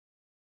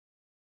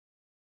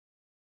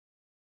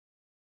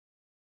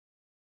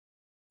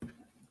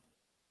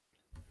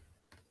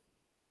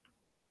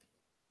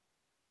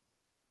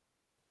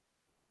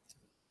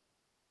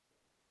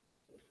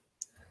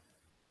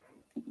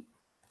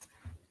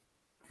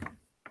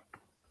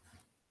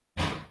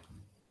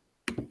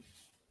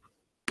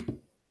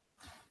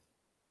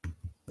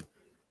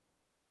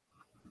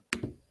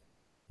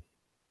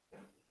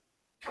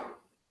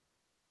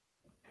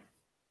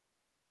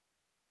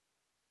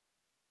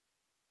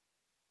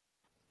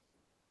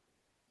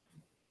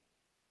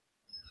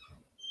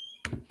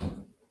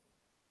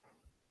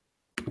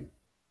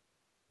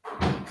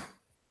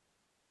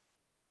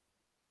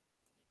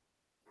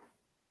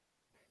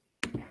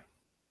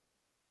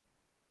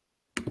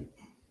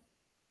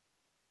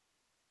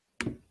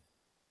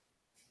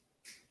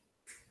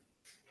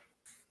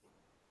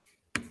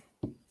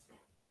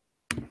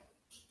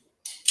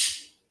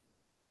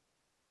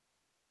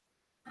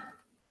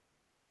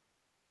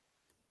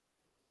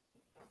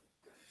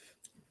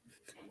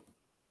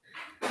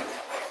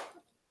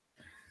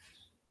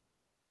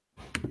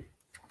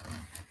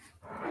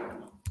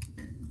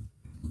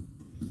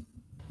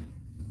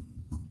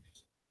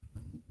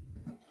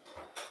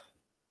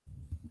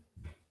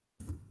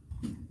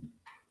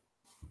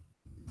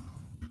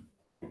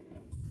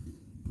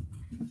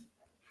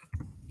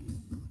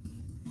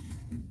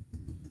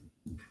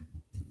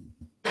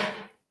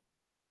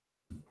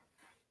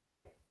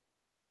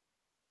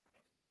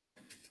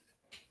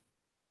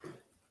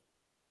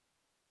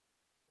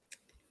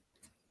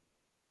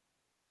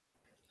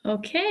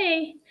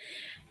Okay.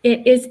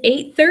 It is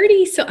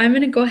 8:30, so I'm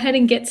going to go ahead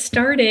and get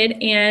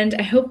started, and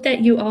I hope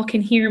that you all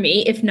can hear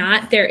me. If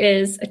not, there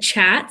is a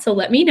chat, so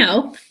let me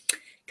know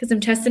because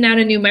I'm testing out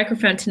a new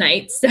microphone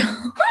tonight, so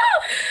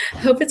I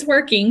hope it's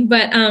working.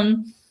 But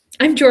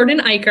I'm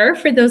Jordan Eicher,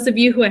 for those of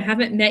you who I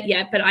haven't met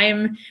yet, but I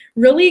am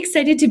really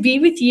excited to be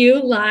with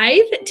you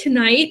live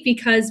tonight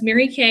because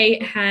Mary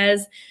Kay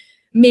has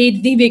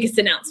made the biggest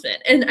announcement.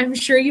 And I'm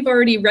sure you've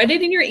already read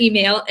it in your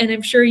email, and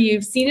I'm sure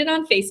you've seen it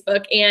on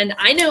Facebook, and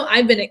I know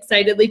I've been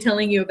excitedly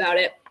telling you about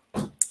it.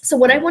 So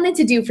what I wanted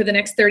to do for the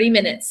next 30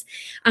 minutes,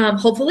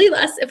 hopefully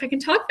less, if I can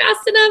talk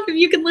fast enough, if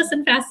you can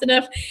listen fast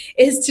enough,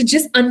 is to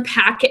just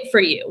unpack it for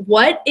you.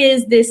 What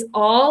is this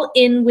all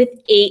in with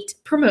 8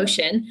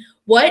 promotion?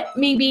 What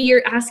maybe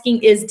you're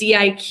asking is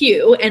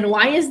DIQ, and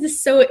why is this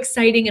so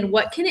exciting, and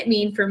what can it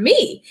mean for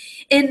me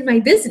in my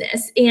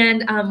business?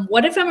 And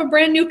what if I'm a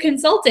brand new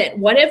consultant?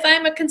 What if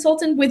I'm a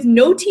consultant with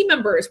no team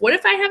members? What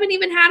if I haven't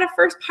even had a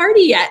first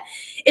party yet?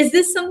 Is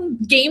this some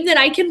game that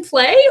I can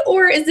play,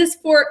 or is this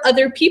for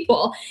other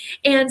people?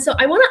 And so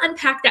I want to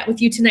unpack that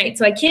with you tonight.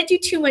 So I can't do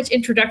too much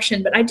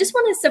introduction, but I just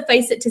want to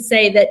suffice it to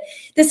say that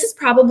this is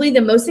probably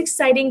the most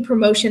exciting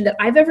promotion that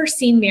I've ever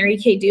seen Mary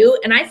Kay do.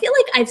 And I feel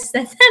like I've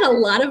said that a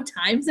lot of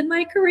times in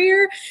my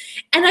career,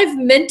 and I've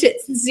meant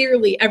it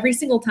sincerely every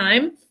single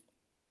time.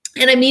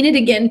 And I mean it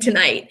again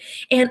tonight.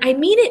 And I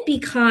mean it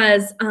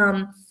because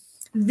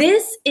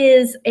this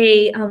is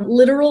a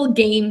literal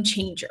game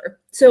changer.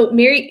 So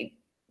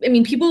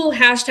people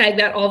hashtag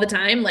that all the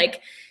time.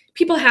 Like,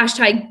 people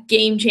hashtag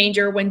game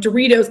changer when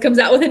Doritos comes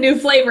out with a new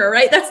flavor,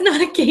 right? That's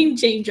not a game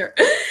changer.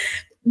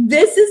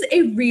 This is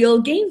a real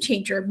game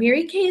changer.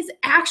 Mary Kay is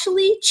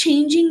actually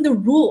changing the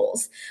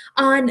rules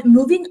on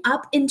moving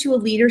up into a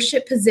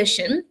leadership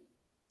position,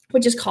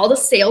 which is called a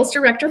sales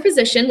director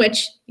position,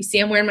 which you see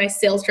I'm wearing my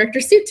sales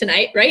director suit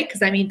tonight, right?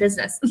 Because I mean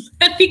business.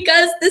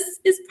 Because this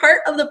is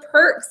part of the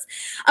perks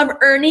of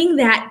earning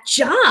that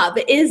job,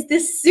 is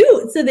this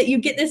suit, so that you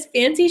get this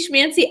fancy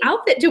schmancy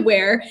outfit to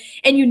wear,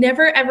 and you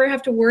never ever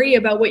have to worry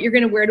about what you're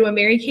going to wear to a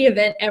Mary Kay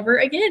event ever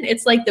again.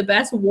 It's like the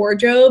best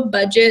wardrobe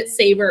budget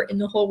saver in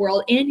the whole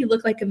world, and you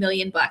look like $1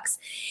 million.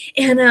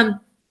 And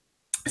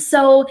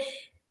so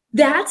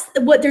that's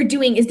what they're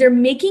doing, is they're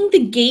making the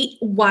gate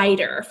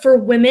wider for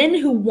women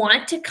who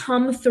want to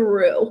come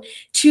through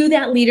to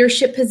that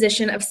leadership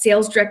position of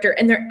sales director,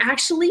 and they're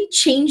actually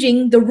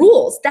changing the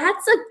rules.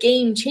 That's a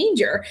game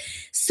changer.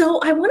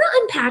 So I want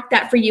to unpack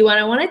that for you, and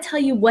I want to tell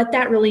you what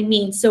that really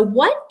means. So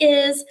what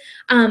is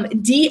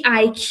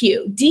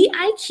DIQ?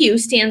 DIQ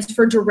stands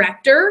for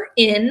Director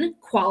in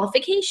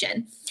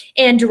Qualification.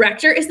 And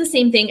director is the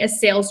same thing as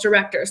sales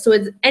director. So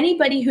it's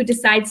anybody who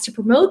decides to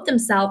promote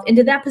themselves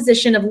into that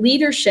position of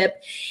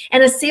leadership.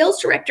 And a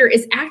sales director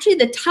is actually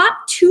the top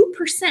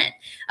 2%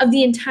 of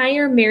the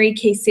entire Mary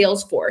Kay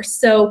sales force.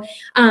 So,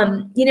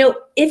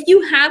 if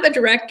you have a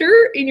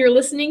director and you're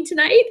listening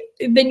tonight,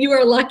 then you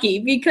are lucky,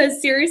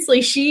 because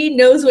seriously, she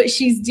knows what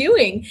she's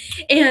doing.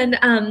 And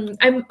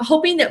I'm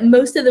hoping that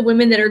most of the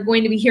women that are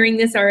going to be hearing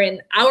this are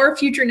in our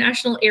future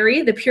national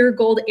area, the Pure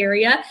Gold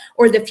area,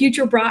 or the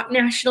future Brock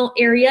national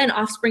area, an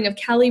offspring of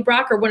Kelly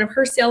Brock, or one of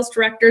her sales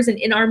directors, and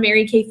in our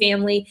Mary Kay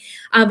family.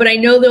 But I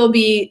know there'll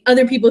be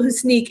other people who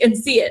sneak and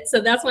see it. So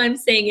that's why I'm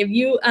saying, if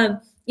you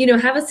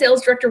have a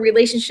sales director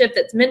relationship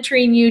that's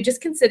mentoring you,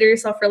 just consider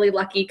yourself really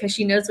lucky, because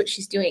she knows what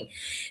she's doing.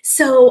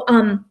 So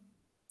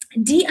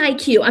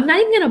DIQ, I'm not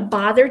even going to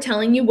bother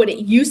telling you what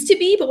it used to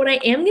be, but what I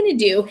am going to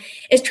do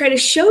is try to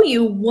show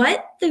you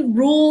what the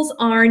rules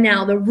are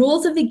now, the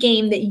rules of the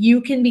game that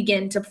you can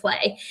begin to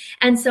play.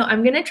 And so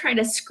I'm going to try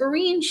to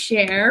screen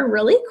share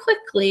really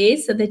quickly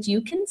so that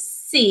you can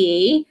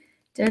see.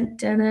 Dun,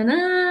 dun, dun,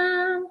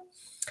 dun.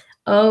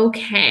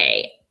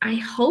 Okay, I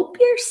hope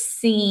you're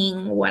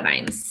seeing what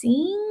I'm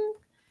seeing,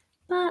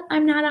 but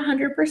I'm not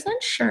 100%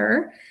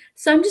 sure.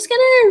 So I'm just going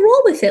to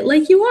roll with it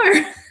like you are.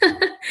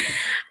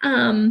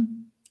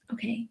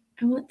 Okay,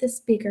 I want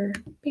this bigger,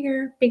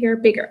 bigger, bigger,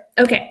 bigger.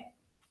 Okay,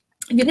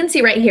 you can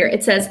see right here,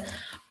 it says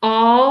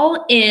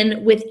all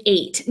in with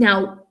 8.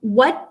 Now,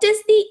 what does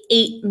the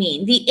 8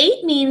 mean? The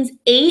 8 means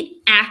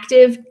 8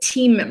 active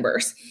team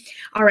members,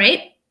 all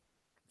right?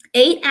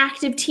 8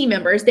 active team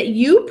members that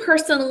you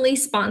personally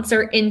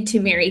sponsor into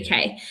Mary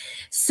Kay.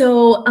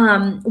 So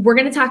we're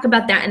going to talk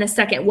about that in a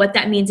second, what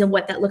that means and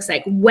what that looks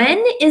like.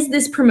 When is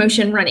this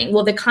promotion running?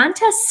 Well, the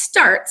contest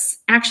starts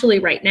actually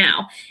right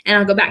now, and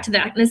I'll go back to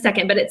that in a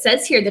second, but it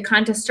says here the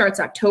contest starts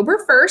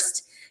October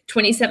 1st,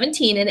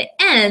 2017, and it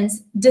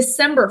ends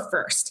December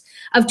 1st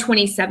of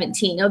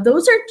 2017. Now,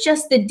 those are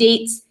just the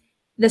dates,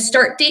 the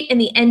start date and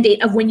the end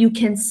date of when you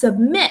can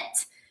submit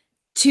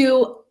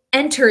to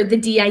enter the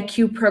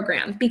DIQ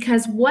program,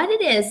 because what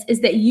it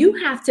is that you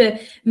have to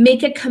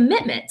make a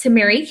commitment to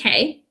Mary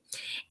Kay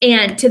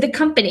and to the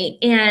company,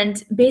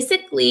 and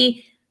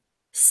basically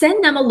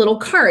send them a little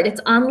card.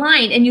 It's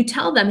online, and you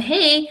tell them,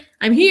 hey,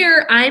 I'm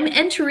here. I'm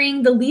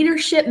entering the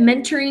leadership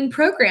mentoring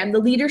program, the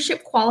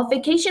leadership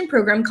qualification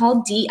program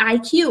called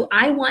DIQ.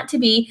 I want to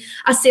be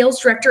a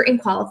sales director in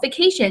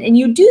qualification. And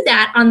you do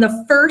that on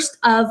the first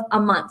of a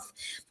month.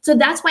 So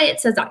that's why it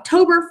says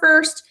October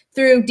 1st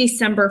through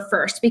December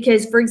 1st,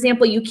 because, for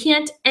example, you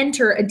can't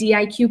enter a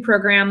DIQ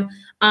program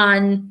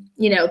on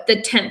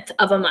the 10th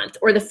of a month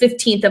or the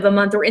 15th of a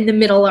month or in the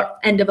middle or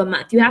end of a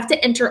month. You have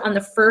to enter on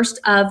the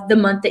first of the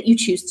month that you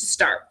choose to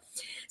start.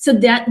 So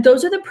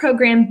those are the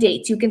program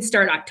dates. You can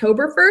start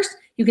October 1st,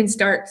 you can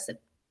start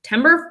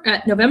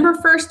November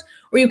 1st,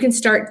 or you can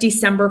start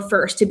December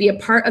 1st to be a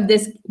part of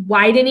this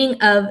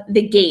widening of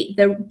the gate,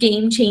 the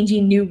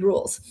game-changing new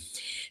rules.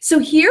 So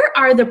here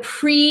are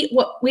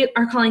what we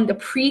are calling the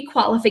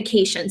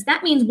pre-qualifications.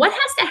 That means what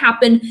has to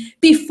happen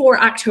before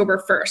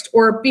October 1st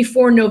or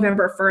before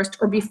November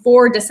 1st or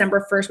before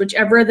December 1st,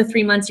 whichever of the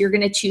 3 months you're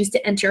going to choose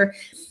to enter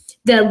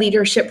the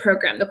leadership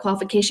program, the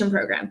qualification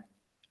program.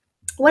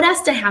 What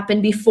has to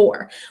happen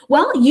before?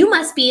 Well, you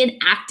must be an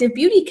active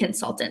beauty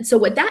consultant. So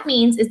what that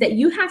means is that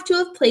you have to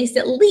have placed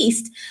at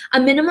least a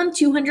minimum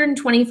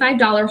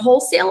 $225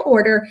 wholesale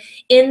order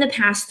in the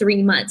past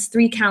 3 months,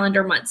 3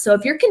 calendar months. So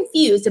if you're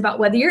confused about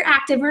whether you're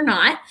active or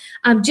not,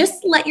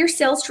 just let your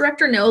sales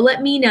director know,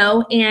 let me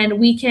know, and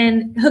we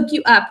can hook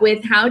you up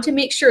with how to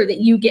make sure that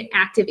you get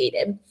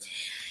activated.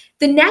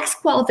 The next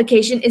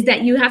qualification is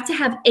that you have to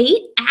have 8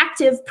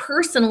 active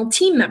personal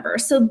team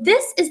members. So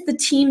this is the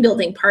team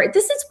building part.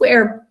 This is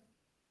where,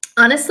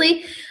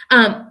 honestly,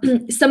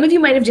 some of you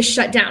might have just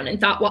shut down and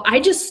thought, well,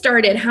 I just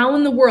started. How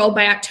in the world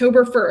by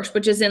October 1st,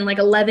 which is in like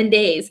 11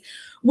 days,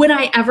 would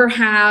I ever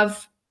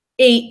have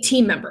 8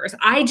 team members?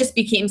 I just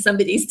became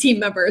somebody's team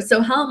member.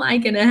 So how am I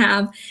going to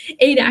have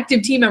 8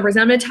 active team members?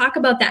 I'm going to talk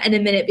about that in a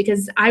minute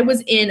because I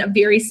was in a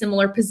very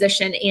similar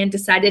position and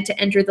decided to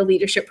enter the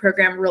leadership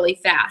program really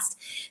fast.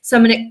 So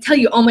I'm going to tell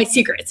you all my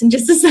secrets in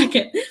just a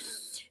second.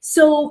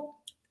 So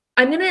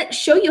I'm going to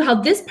show you how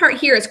this part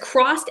here is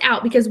crossed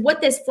out, because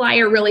what this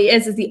flyer really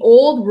is the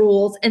old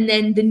rules and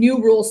then the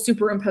new rules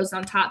superimposed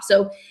on top.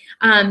 So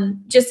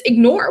just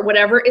ignore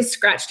whatever is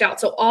scratched out.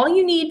 So all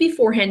you need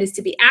beforehand is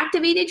to be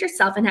activated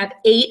yourself and have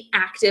 8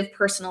 active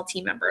personal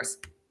team members.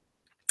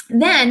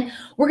 Then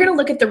we're going to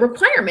look at the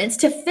requirements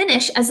to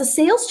finish as a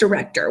sales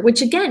director,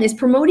 which again is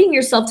promoting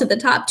yourself to the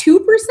top 2%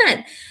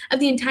 of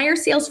the entire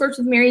sales force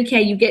with Mary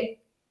Kay. You get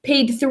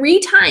paid 3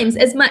 times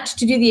as much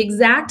to do the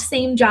exact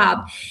same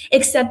job,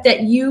 except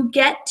that you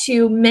get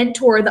to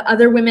mentor the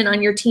other women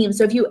on your team.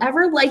 So if you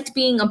ever liked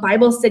being a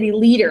Bible study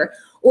leader,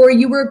 or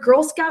you were a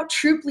Girl Scout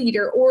troop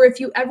leader, or if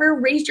you ever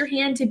raised your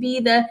hand to be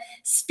the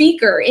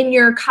speaker in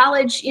your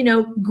college,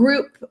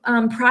 group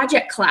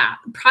project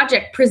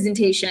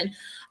presentation,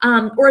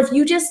 or if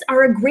you just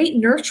are a great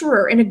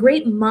nurturer and a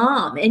great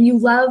mom and you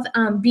love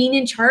being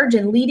in charge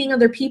and leading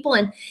other people,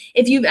 and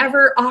if you've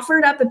ever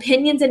offered up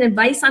opinions and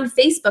advice on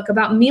Facebook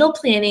about meal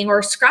planning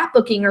or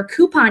scrapbooking or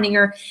couponing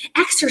or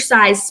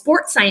exercise,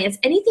 sports science,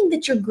 anything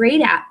that you're great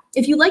at,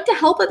 if you like to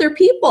help other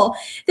people,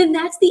 then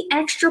that's the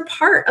extra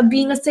part of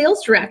being a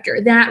sales director,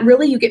 that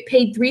really you get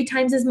paid 3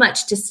 times as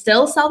much to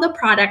still sell the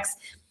products,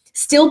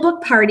 still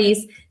book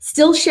parties,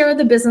 still share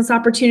the business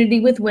opportunity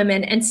with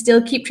women, and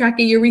still keep track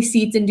of your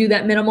receipts and do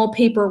that minimal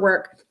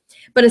paperwork.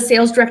 But a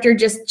sales director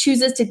just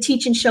chooses to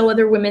teach and show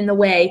other women the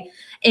way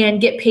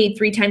and get paid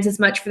 3 times as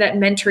much for that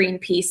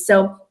mentoring piece.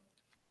 So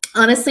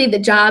honestly, the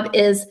job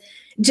is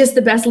just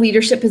the best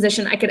leadership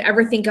position I could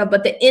ever think of,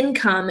 but the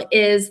income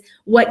is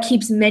what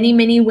keeps many,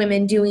 many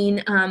women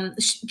doing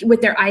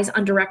with their eyes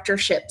on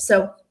directorship.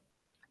 So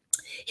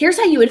here's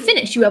how you would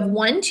finish. You have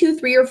 1,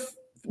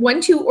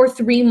 2, or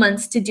 3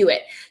 months to do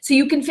it. So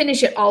you can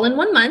finish it all in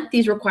 1 month,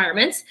 these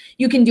requirements.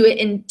 You can do it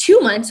in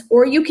 2 months,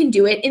 or you can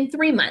do it in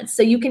 3 months.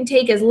 So you can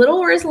take as little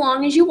or as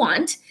long as you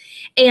want.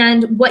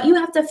 And what you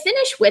have to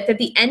finish with at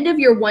the end of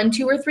your 1,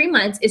 2, or 3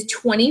 months is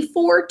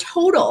 24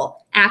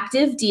 total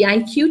active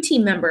DIQ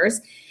team members.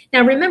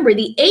 Now remember,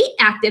 the 8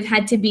 active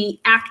had to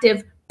be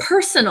active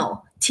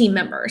personal team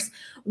members.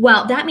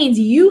 Well, that means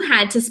you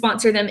had to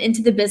sponsor them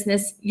into the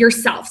business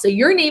yourself. So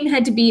your name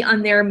had to be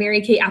on their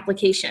Mary Kay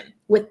application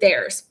with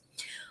theirs.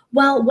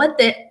 Well, what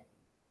the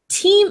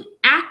team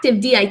active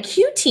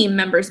DIQ team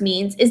members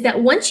means is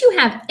that once you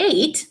have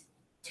 8,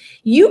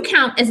 you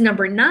count as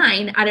number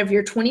 9 out of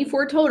your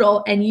 24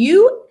 total, and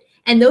you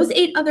and those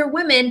 8 other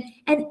women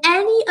and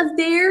any of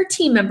their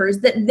team members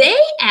that they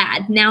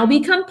add now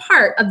become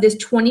part of this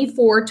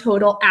 24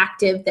 total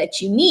active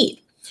that you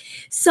need.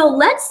 So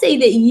let's say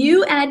that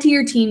you add to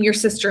your team your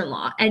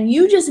sister-in-law, and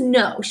you just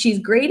know she's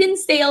great in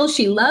sales,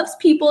 she loves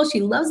people,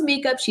 she loves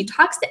makeup, she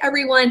talks to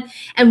everyone,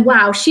 and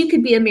wow, she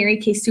could be a Mary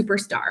Kay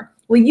superstar.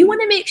 Well, you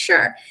want to make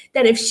sure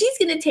that if she's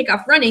going to take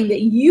off running,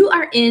 that you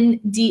are in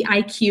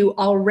DIQ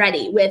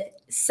already with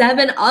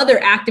 7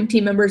 other active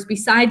team members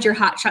besides your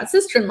hotshot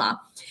sister-in-law.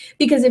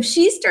 Because if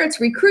she starts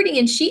recruiting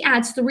and she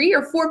adds 3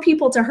 or 4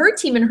 people to her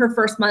team in her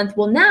first month,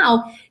 well,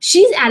 now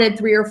she's added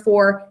 3 or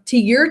 4 to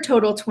your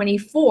total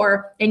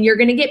 24, and you're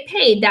going to get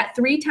paid that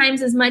 3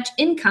 times as much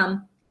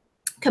income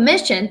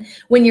commission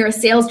when you're a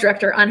sales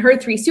director on her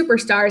 3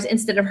 superstars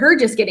instead of her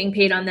just getting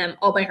paid on them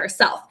all by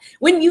herself.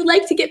 Wouldn't you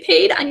like to get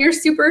paid on your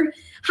super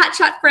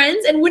hotshot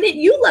friends, and wouldn't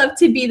you love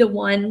to be the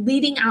one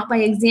leading out by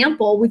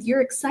example with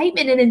your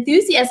excitement and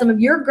enthusiasm of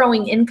your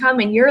growing income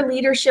and your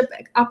leadership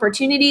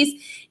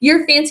opportunities,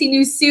 your fancy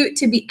new suit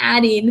to be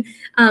adding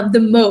the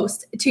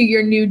most to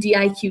your new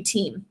DIQ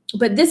team?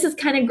 But this is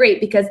kind of great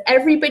because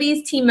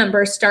everybody's team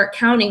members start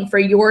counting for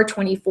your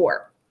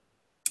 24.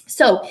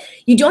 So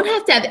you don't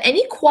have to have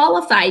any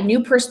qualified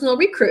new personal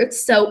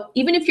recruits. So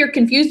even if you're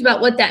confused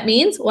about what that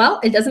means, well,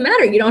 it doesn't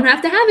matter. You don't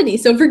have to have any,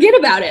 so forget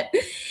about it.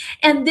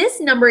 And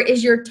this number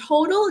is your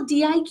total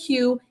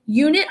DIQ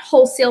unit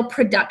wholesale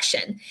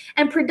production.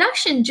 And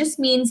production just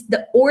means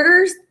the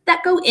orders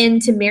that go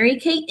into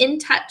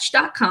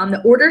MaryKayInTouch.com,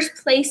 the orders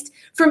placed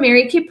for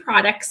Mary Kay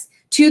products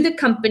to the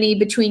company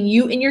between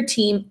you and your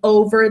team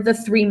over the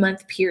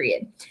 3-month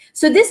period.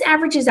 So this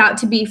averages out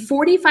to be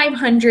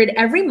 4,500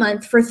 every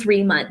month for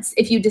 3 months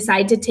if you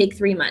decide to take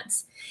 3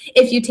 months.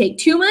 If you take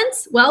 2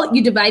 months, well,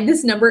 you divide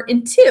this number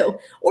in 2,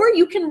 or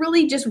you can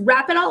really just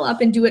wrap it all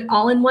up and do it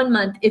all in 1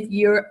 month if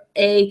you're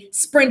a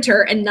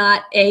sprinter and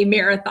not a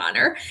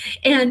marathoner.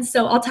 And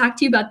so I'll talk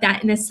to you about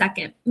that in a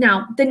second.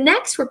 Now, the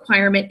next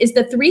requirement is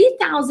the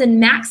 3,000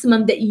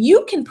 maximum that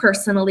you can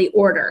personally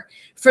order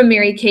from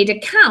Mary Kay to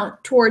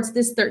count towards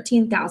this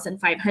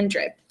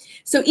 13,500.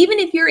 So even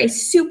if you're a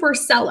super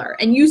seller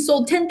and you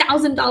sold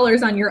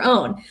 $10,000 on your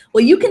own,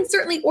 well, you can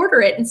certainly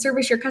order it and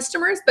service your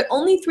customers, but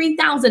only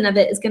 3,000 of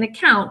it is going to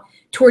count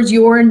towards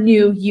your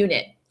new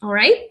unit. All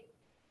right.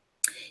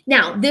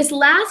 Now, this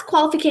last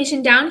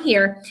qualification down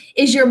here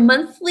is your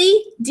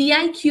monthly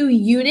DIQ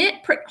unit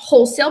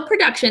wholesale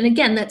production.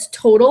 Again, that's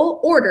total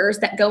orders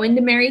that go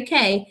into Mary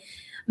Kay,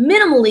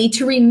 minimally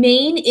to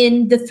remain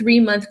in the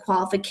 3-month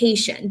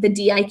qualification, the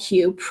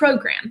DIQ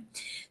program.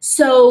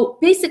 So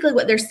basically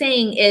what they're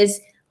saying is,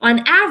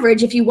 on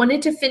average, if you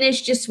wanted to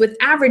finish just with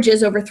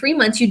averages over 3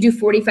 months, you do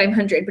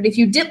 4,500. But if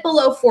you dip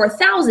below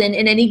 4,000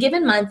 in any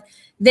given month,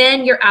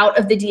 then you're out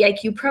of the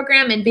DIQ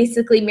program. And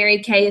basically Mary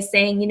Kay is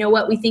saying, you know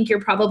what, we think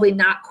you're probably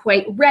not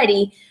quite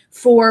ready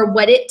for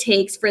what it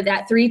takes for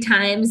that 3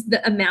 times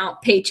the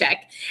amount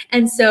paycheck.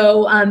 And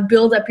so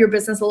build up your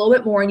business a little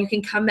bit more and you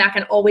can come back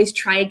and always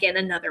try again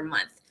another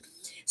month.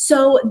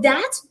 So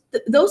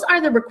those are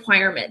the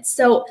requirements.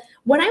 So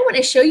what I want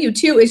to show you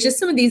too is just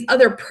some of these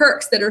other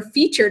perks that are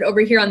featured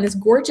over here on this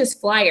gorgeous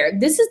flyer.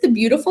 This is the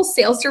beautiful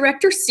sales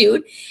director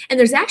suit. And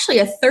there's actually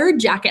a third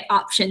jacket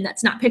option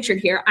that's not pictured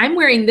here. I'm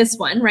wearing this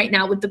one right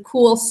now with the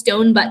cool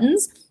stone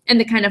buttons and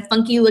the kind of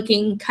funky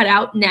looking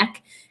cutout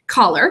neck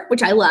collar,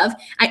 which I love.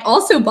 I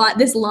also bought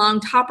this long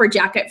topper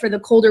jacket for the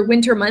colder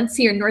winter months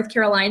here in North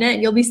Carolina,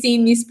 and you'll be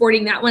seeing me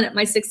sporting that one at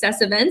my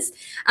success events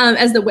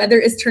as the weather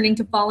is turning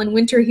to fall and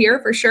winter here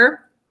for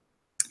sure.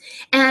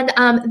 And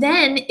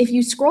then if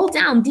you scroll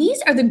down,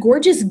 these are the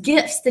gorgeous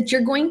gifts that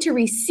you're going to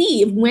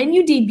receive when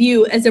you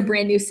debut as a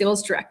brand new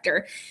sales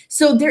director.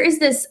 So there is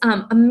this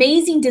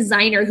amazing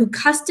designer who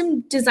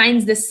custom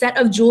designs this set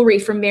of jewelry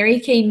for Mary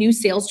Kay new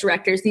sales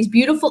directors, these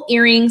beautiful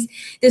earrings,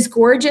 this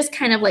gorgeous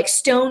kind of like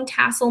stone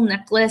tassel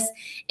necklace,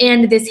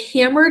 and this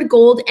hammered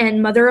gold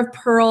and mother of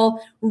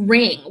pearl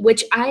ring,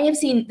 which I have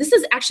seen. This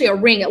is actually a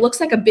ring. It looks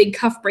like a big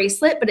cuff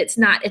bracelet, but it's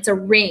not. It's a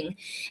ring.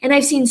 And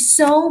I've seen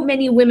so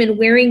many women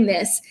wearing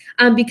this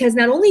because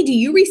not only do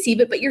you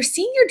receive it, but your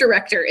senior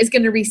director is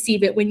going to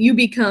receive it when you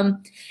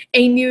become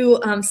a new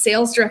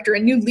sales director, a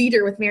new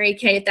leader with Mary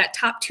Kay at that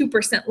top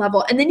 2%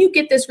 level. And then you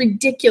get this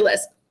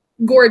ridiculous,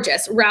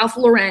 gorgeous Ralph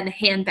Lauren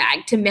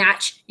handbag to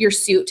match your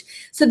suit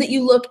so that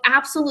you look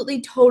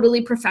absolutely,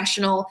 totally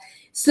professional,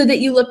 so that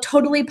you look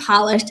totally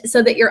polished,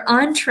 so that you're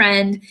on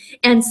trend,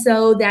 and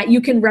so that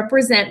you can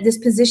represent this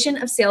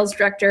position of sales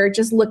director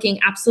just looking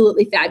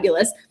absolutely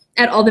fabulous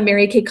at all the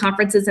Mary Kay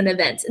conferences and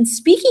events. And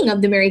speaking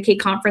of the Mary Kay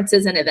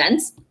conferences and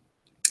events,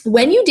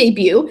 when you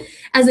debut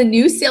as a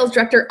new sales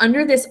director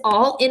under this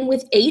All In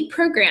with 8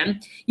 program,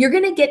 you're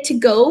going to get to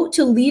go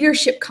to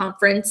Leadership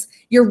Conference,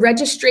 your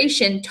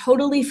registration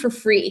totally for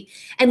free.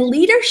 And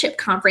Leadership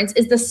Conference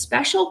is the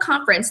special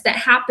conference that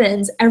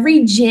happens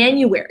every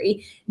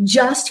January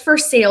just for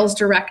sales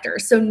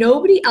directors. So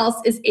nobody else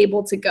is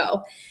able to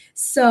go.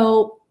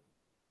 So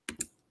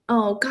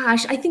oh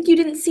gosh, I think you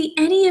didn't see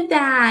any of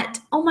that.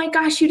 Oh my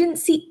gosh, you didn't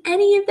see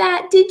any of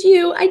that, did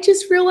you? I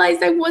just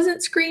realized I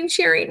wasn't screen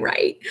sharing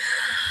right.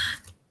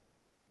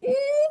 No,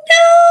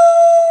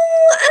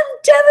 I'm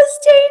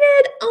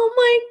devastated. Oh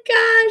my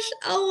gosh.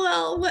 Oh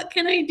well, what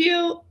can I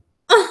do?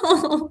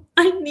 Oh,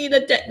 I need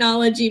a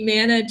technology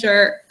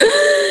manager.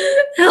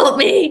 Help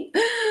me.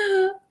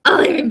 Oh,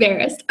 I'm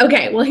embarrassed.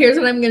 Okay, well, here's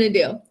what I'm going to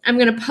do. I'm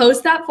going to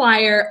post that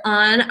flyer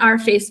on our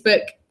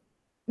Facebook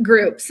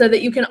group so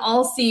that you can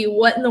all see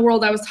what in the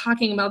world I was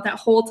talking about that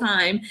whole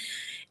time.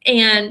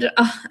 And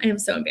I am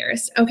so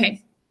embarrassed.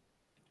 Okay,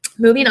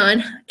 moving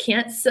on.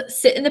 Can't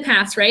sit in the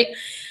past, right?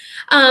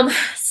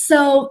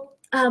 So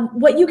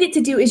what you get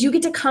to do is you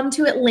get to come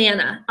to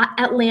Atlanta.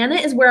 Atlanta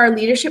is where our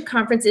leadership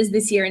conference is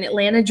this year, in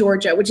Atlanta,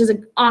 Georgia, which is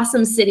an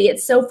awesome city.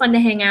 It's so fun to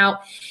hang out.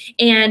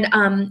 And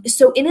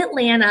so in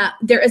Atlanta,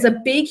 there is a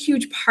big,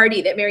 huge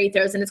party that Mary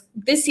throws. And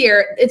this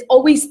year, it's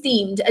always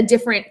themed a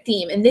different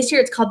theme. And this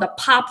year it's called the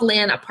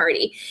Poplana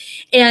Party.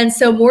 And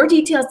so more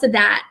details to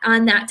that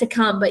to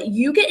come. But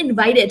you get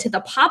invited to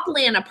the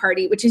Poplana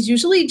Party, which is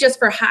usually just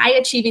for high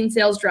achieving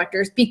sales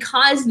directors,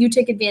 because you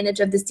take advantage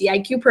of this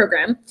DIQ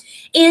program.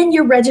 And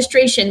your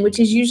registration, which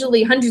is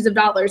usually hundreds of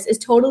dollars, is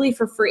totally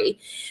for free.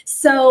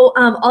 So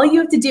all you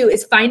have to do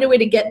is find a way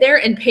to get there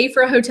and pay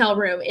for a hotel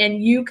room,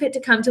 and you get to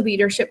come to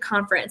leadership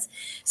conference.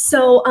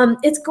 So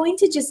it's going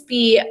to just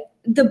be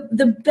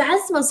the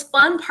best, most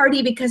fun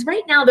party, because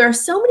right now there are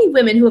so many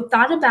women who have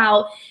thought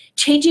about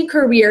changing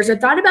careers or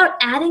thought about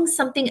adding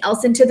something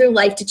else into their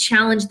life to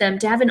challenge them,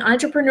 to have an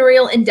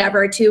entrepreneurial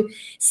endeavor, to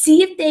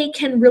see if they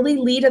can really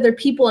lead other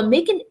people and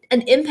make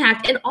an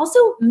impact, and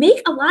also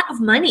make a lot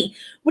of money.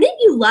 Wouldn't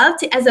you love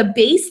to, as a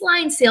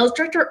baseline sales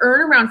director,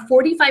 earn around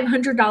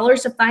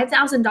 $4,500 to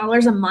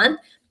 $5,000 a month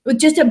with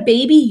just a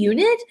baby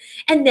unit,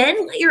 and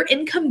then let your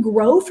income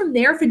grow from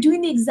there for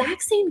doing the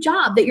exact same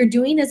job that you're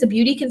doing as a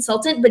beauty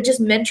consultant, but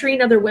just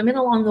mentoring other women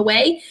along the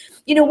way?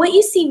 You know, what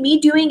you see me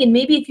doing, and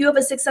maybe if you have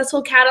a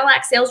successful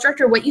Cadillac sales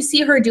director, what you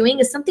see her doing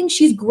is something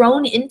she's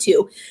grown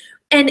into.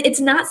 And it's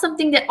not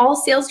something that all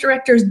sales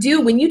directors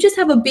do. When you just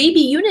have a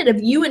baby unit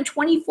of you and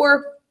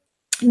 24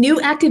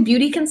 new active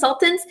beauty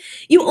consultants,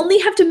 you only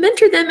have to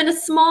mentor them in a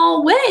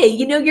small way.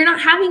 You know, you're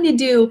not having to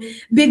do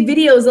big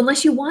videos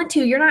unless you want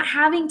to. You're not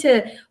having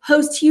to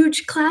host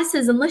huge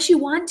classes unless you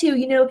want to.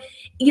 You know,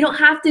 you don't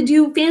have to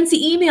do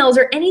fancy emails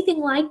or anything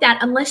like that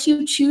unless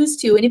you choose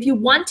to. And if you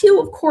want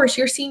to, of course,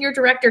 your senior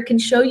director can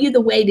show you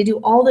the way to do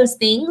all those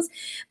things.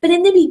 But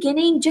in the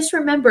beginning, just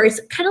remember, it's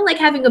kind of like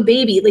having a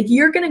baby. Like,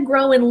 you're going to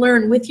grow and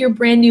learn with your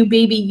brand new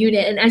baby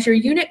unit. And as your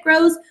unit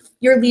grows,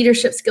 your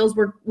leadership skills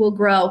will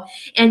grow.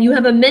 And you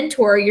have a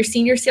mentor, your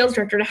senior sales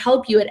director, to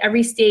help you at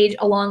every stage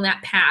along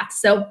that path.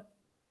 So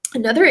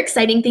another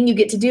exciting thing you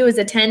get to do is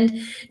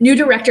attend New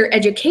Director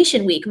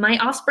Education Week. My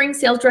Offspring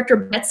sales director,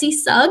 Betsy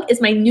Sugg,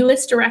 is my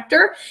newest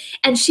director,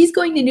 and she's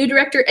going to New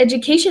Director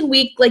Education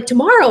Week like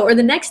tomorrow or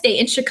the next day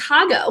in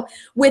Chicago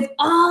with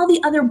all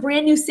the other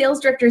brand new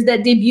sales directors that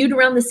debuted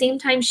around the same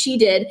time she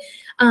did.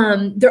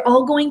 They're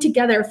all going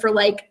together for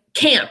like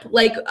camp,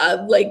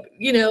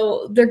 you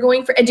know, they're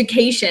going for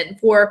education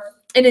for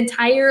an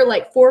entire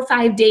 4 or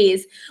 5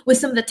 days with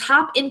some of the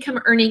top income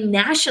earning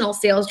national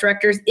sales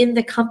directors in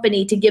the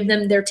company to give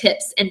them their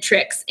tips and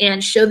tricks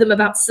and show them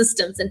about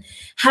systems and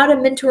how to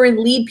mentor and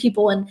lead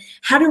people and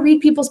how to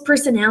read people's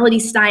personality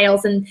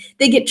styles. And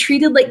they get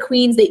treated like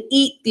queens. They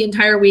eat the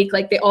entire week,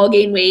 like they all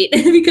gain weight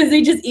because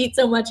they just eat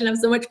so much and have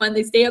so much fun.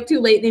 They stay up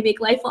too late and they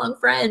make lifelong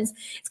friends.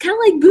 It's kind of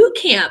like boot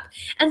camp.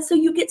 And so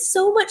you get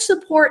so much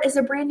support as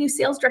a brand new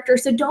sales director.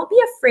 So don't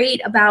be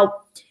afraid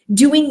about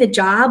doing the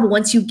job.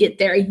 Once you get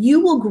there, you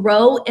will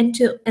grow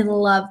into and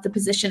love the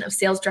position of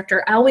sales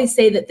director. I always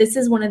say that this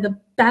is one of the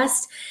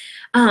best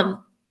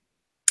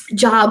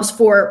jobs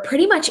for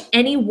pretty much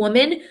any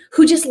woman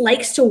who just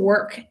likes to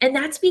work. And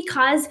that's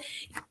because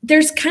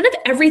there's kind of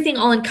everything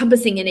all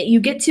encompassing in it. You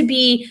get to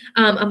be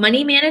a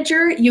money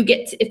manager. You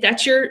get to, if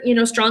that's your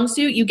strong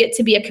suit, you get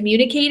to be a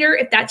communicator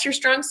if that's your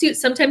strong suit.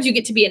 Sometimes you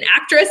get to be an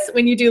actress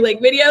when you do like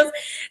videos.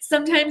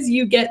 Sometimes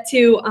you get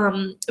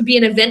to be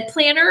an event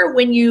planner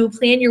when you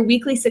plan your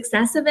weekly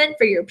success event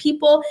for your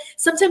people.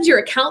 Sometimes you're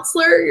a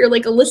counselor. You're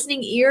like a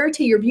listening ear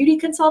to your beauty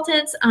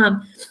consultants.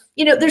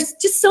 There's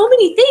just so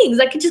many things.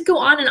 I could just go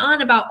on and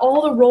on about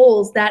all the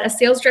roles that a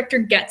sales director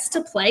gets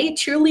to play: a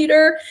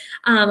cheerleader,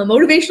 a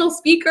motivational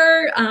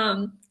speaker,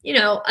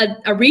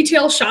 a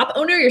retail shop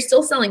owner. You're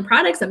still selling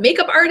products, a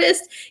makeup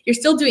artist, you're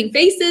still doing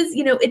faces.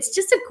 It's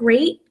just a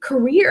great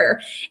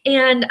career.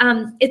 And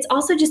it's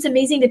also just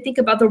amazing to think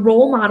about the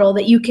role model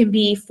that you can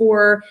be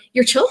for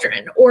your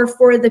children or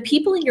for the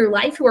people in your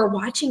life who are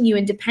watching you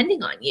and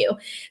depending on you.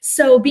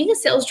 So being a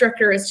sales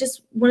director is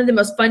just one of the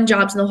most fun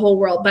jobs in the whole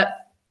world.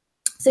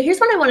 So here's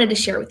what I wanted to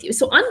share with you.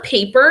 So on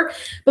paper,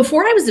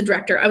 before I was a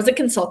director, I was a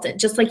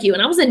consultant just like you.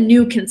 And I was a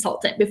new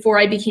consultant before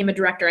I became a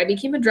director. I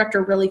became a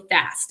director really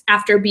fast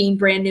after being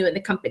brand new in the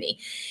company.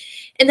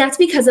 And that's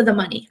because of the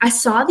money. I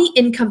saw the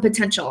income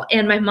potential.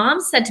 And my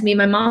mom said to me,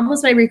 my mom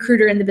was my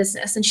recruiter in the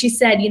business. And she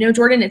said,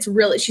 Jordan,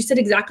 she said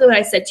exactly what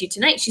I said to you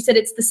tonight. She said,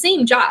 it's the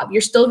same job.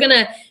 You're still going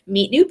to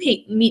meet new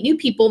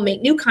people,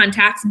 make new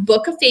contacts,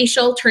 book a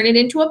facial, turn it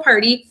into a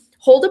party,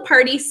 hold a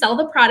party, sell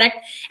the product,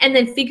 and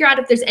then figure out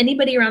if there's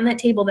anybody around that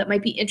table that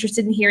might be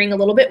interested in hearing a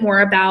little bit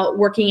more about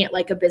working it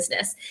like a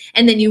business.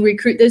 And then you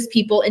recruit those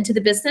people into the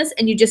business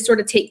and you just sort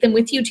of take them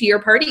with you to your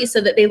party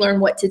so that they learn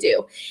what to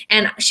do.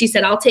 And she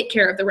said, I'll take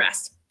care of the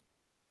rest.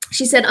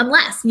 She said,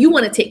 unless you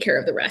want to take care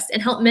of the rest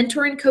and help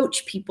mentor and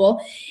coach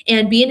people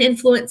and be an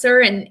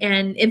influencer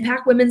and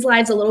impact women's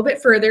lives a little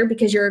bit further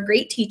because you're a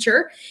great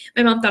teacher.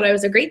 My mom thought I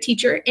was a great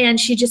teacher. And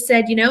she just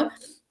said,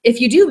 if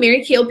you do,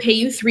 Mary Kay will pay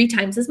you 3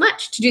 times as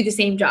much to do the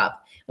same job.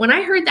 When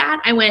I heard that,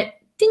 I went,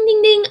 ding,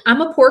 ding, ding. I'm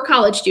a poor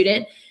college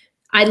student.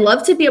 I'd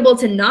love to be able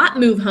to not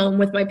move home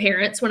with my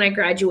parents when I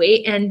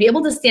graduate and be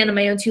able to stand on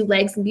my own two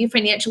legs and be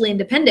financially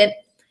independent.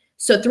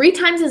 So 3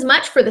 times as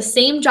much for the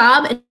same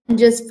job, and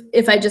just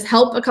if I just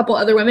help a couple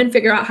other women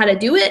figure out how to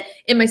do it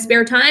in my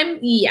spare time,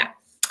 yeah,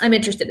 I'm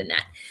interested in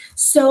that.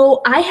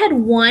 So I had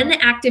one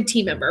active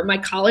team member, my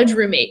college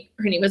roommate.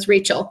 Her name was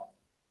Rachel.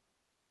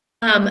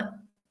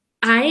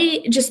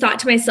 I just thought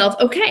to myself,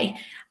 okay,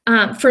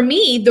 for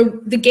me,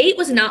 the gate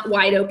was not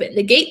wide open.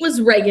 The gate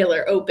was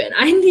regular open.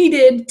 I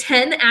needed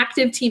 10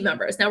 active team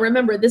members. Now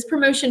remember, this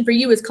promotion for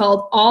you is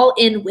called All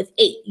In with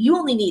 8. You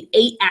only need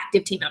 8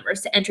 active team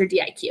members to enter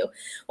DIQ.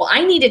 Well,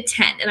 I needed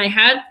 10, and I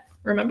had,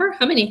 remember,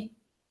 how many?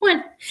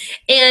 1.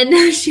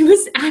 And she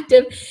was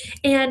active.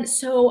 And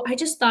so I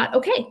just thought,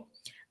 okay,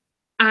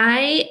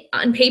 I,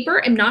 on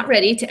paper, am not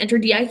ready to enter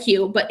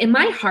DIQ, but in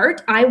my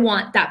heart, I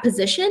want that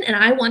position and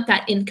I want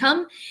that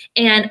income.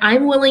 And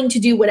I'm willing to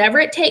do whatever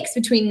it takes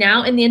between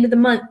now and the end of the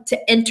month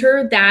to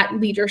enter that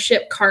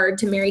leadership card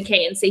to Mary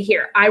Kay and say,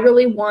 here, I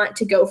really want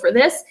to go for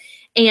this.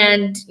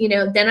 And,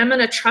 then I'm going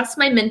to trust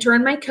my mentor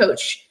and my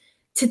coach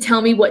to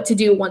tell me what to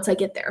do once I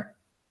get there.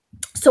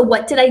 So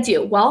what did I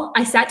do? Well,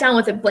 I sat down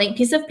with a blank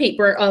piece of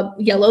paper, a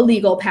yellow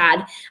legal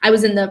pad. I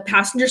was in the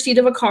passenger seat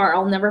of a car.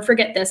 I'll never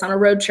forget this, on a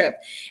road trip.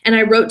 And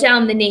I wrote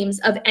down the names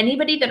of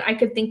anybody that I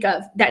could think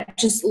of that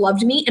just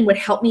loved me and would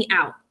help me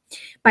out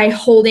by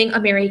holding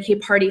a Mary Kay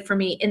party for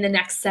me in the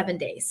next 7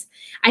 days.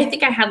 I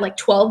think I had like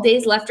 12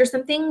 days left or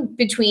something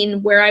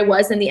between where I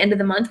was and the end of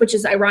the month, which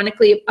is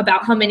ironically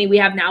about how many we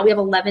have now. We have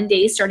 11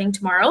 days starting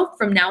tomorrow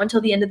from now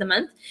until the end of the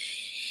month.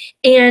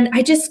 And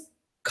I just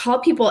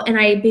called people and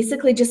I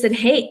basically just said,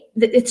 hey,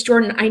 it's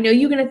Jordan. I know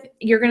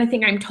you're gonna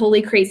think I'm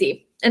totally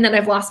crazy and that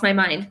I've lost my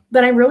mind,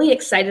 but I'm really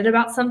excited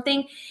about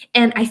something.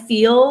 And I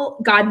feel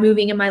God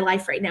moving in my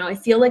life right now. I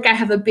feel like I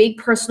have a big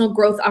personal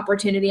growth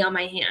opportunity on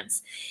my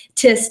hands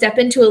to step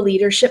into a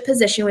leadership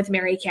position with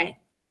Mary Kay.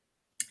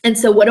 And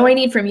so what do I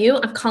need from you?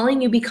 I'm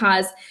calling you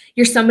because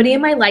you're somebody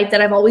in my life that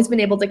I've always been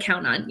able to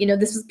count on.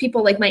 This is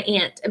people like my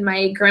aunt and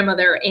my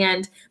grandmother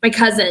and my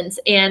cousins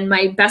and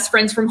my best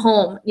friends from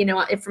home,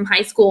 from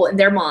high school, and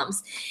their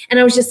moms. And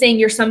I was just saying,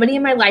 you're somebody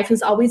in my life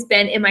who's always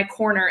been in my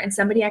corner and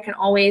somebody I can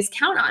always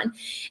count on.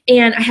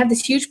 And I have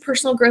this huge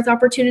personal growth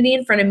opportunity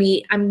in front of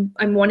me. I'm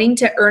wanting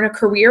to earn a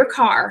career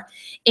car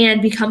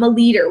and become a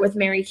leader with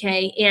Mary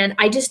Kay. And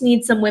I just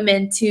need some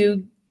women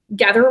to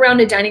gather around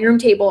a dining room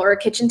table or a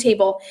kitchen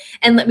table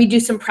and let me do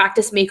some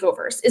practice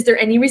makeovers. Is there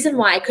any reason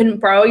why I couldn't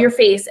borrow your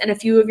face and a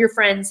few of your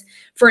friends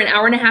for an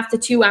hour and a half to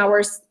 2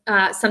 hours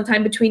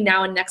sometime between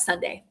now and next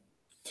Sunday?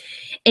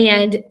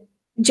 And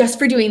just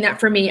for doing that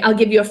for me, I'll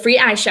give you a free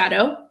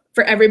eyeshadow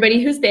for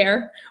everybody who's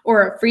there,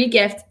 or a free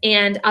gift.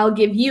 And I'll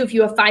give you, if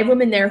you have 5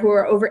 women there who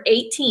are over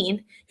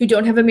 18 who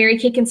don't have a Mary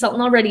Kay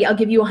consultant already, I'll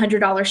give you a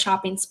 $100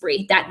 shopping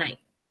spree that night.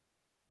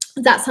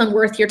 Does that sound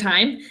worth your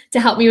time to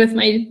help me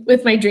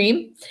with my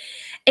dream?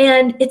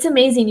 And it's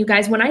amazing, you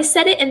guys. When I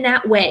said it in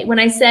that way, when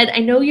I said, I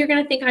know you're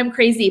going to think I'm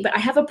crazy, but I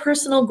have a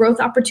personal growth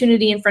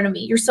opportunity in front of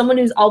me. You're someone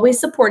who's always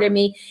supported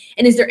me.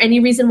 And is there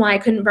any reason why I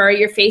couldn't borrow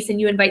your face and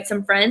you invite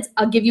some friends?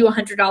 I'll give you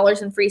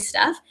 $100 in free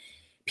stuff.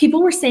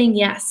 People were saying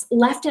yes,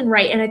 left and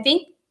right. And I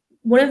think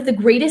one of the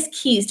greatest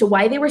keys to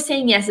why they were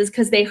saying yes is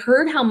because they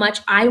heard how much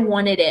I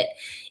wanted it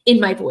in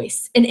my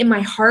voice and in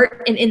my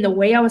heart and in the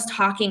way I was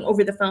talking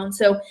over the phone.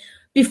 So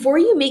before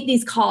you make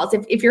these calls,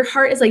 if your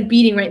heart is like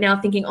beating right now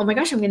thinking, oh my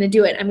gosh, I'm going to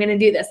do it. I'm going to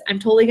do this. I'm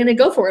totally going to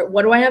go for it.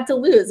 What do I have to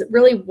lose?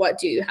 Really, what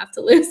do you have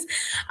to lose?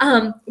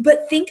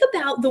 But think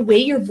about the way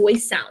your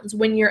voice sounds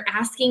when you're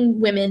asking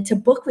women to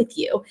book with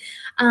you.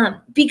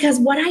 Because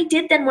what I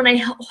did then when I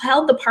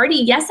held the party,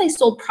 yes, I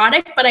sold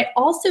product, but I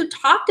also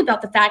talked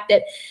about the fact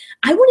that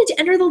I wanted to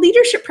enter the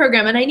leadership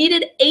program and I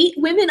needed 8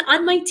 women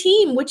on my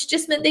team, which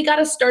just meant they got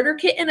a starter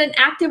kit and an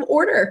active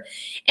order.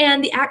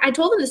 And I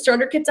told them the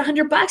starter kit's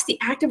 $100. The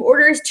active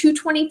order is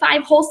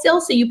 $225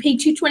 wholesale. So you pay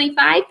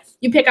 $225,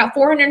 you pick out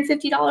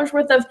 $450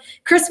 worth of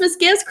Christmas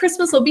gifts.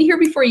 Christmas will be here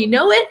before you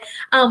know it.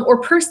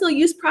 Or personal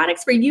use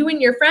products for you and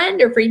your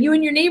friend, or for you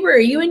and your neighbor, or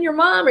you and your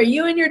mom, or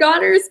you and your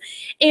daughters,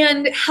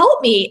 and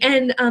help me.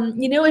 And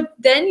if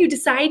then you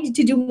decide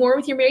to do more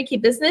with your Mary Kay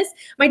business,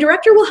 my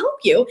director will help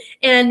you.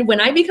 And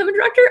when I become a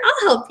director,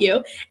 I'll help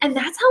you. And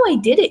that's how I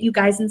did it, you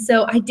guys. And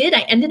so I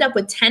ended up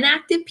with 10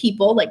 active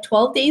people like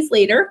 12 days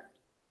later,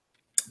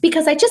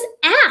 because I just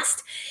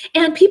asked,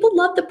 and people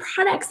loved the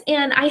products.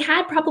 And I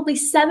had probably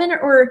 7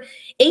 or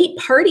 8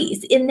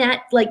 parties in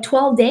that like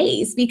 12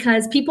 days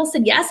because people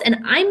said yes. And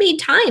I made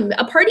time.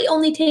 A party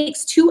only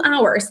takes 2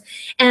 hours,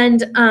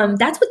 and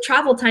that's with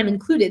travel time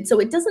included. So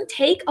it doesn't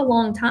take a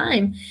long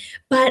time.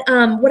 But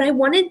what I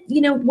wanted,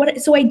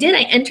 so I did,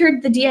 I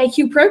entered the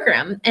DIQ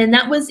program, and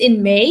that was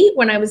in May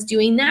when I was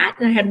doing that.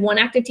 And I had 1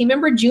 active team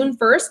member. June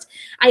 1st,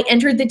 I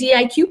entered the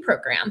DIQ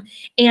program,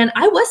 and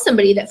I was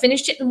somebody that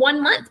finished it in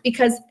 1 month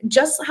because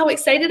just how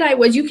excited I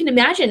was. You can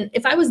imagine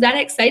if I was that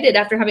excited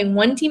after having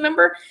 1 team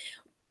member,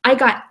 I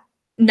got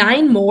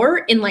 9 more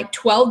in like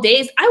 12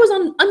 days. I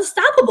was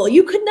unstoppable.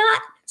 You could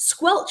not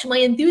squelch my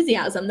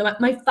enthusiasm,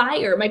 my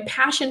fire, my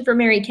passion for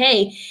Mary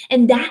Kay.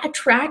 And that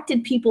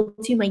attracted people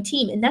to my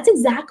team. And that's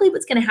exactly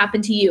what's going to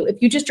happen to you if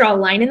you just draw a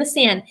line in the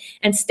sand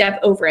and step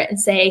over it and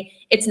say,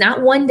 it's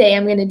not one day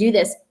I'm going to do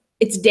this.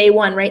 It's day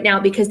one right now,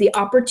 because the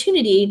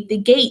opportunity, the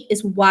gate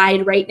is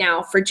wide right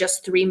now for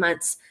just 3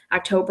 months,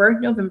 October,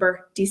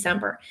 November,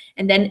 December,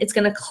 and then it's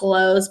going to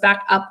close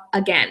back up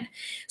again.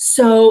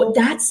 So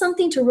that's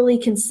something to really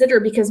consider,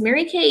 because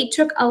Mary Kay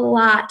took a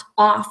lot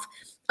off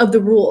of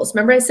the rules.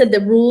 Remember I said the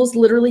rules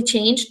literally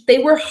changed? They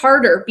were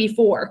harder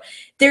before.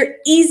 They're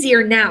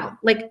easier now,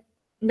 like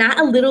not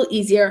a little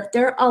easier.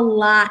 They're a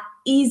lot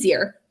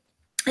easier.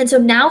 And so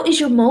now is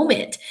your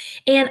moment.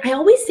 And I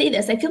always say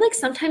this, I feel like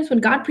sometimes when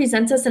God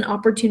presents us an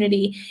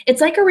opportunity, it's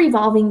like a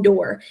revolving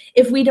door.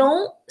 If we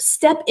don't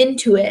step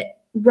into it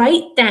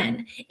right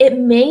then, it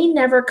may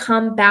never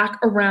come back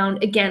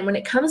around again. When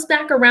it comes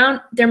back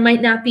around, there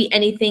might not be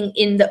anything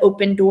in the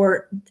open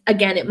door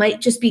again. It might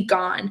just be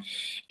gone.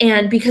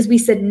 And because we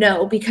said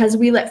no, because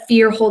we let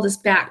fear hold us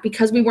back,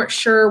 because we weren't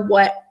sure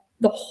what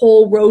the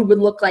whole road would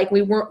look like,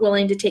 we weren't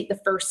willing to take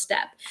the first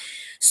step.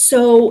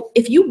 So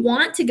if you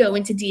want to go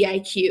into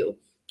DIQ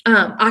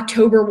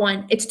October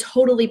 1, it's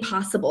totally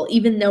possible,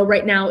 even though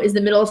right now is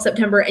the middle of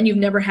September and you've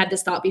never had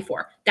this thought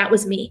before. That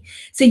was me.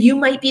 So you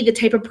might be the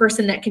type of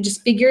person that can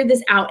just figure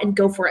this out and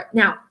go for it.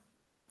 Now,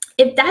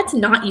 if that's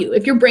not you,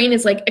 if your brain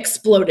is like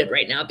exploded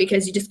right now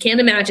because you just can't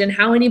imagine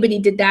how anybody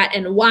did that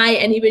and why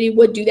anybody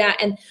would do that,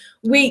 and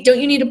wait, don't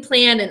you need a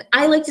plan? And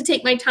I like to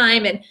take my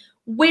time, and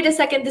wait a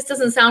second, this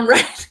doesn't sound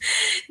right,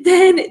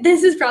 then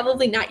this is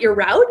probably not your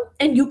route,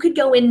 and you could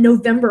go in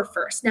November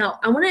 1st. Now,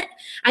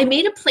 I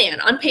made a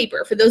plan on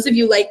paper for those of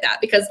you like that,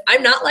 because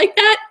I'm not like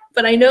that,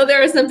 but I know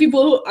there are some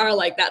people who are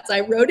like that. So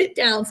I wrote it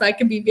down so I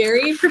can be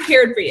very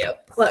prepared for you.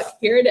 Look,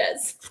 here it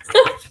is.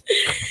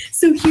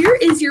 So here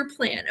is your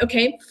plan,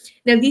 okay?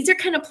 Now, these are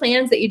kind of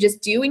plans that you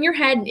just do in your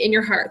head and in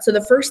your heart. So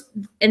the first,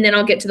 and then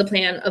I'll get to the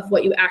plan of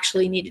what you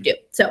actually need to do.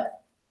 So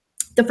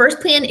the first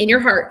plan in your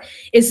heart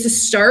is to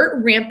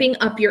start ramping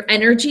up your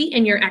energy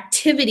and your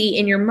activity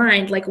in your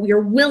mind, like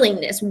your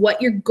willingness,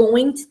 what you're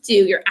going to do,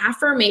 your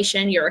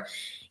affirmation,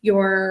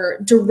 your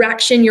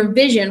direction, your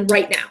vision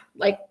right now,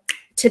 like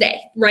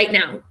today, right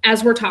now,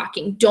 as we're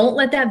talking. Don't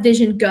let that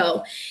vision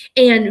go.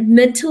 And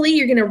mentally,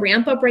 you're going to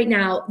ramp up right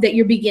now that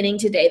you're beginning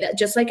today. That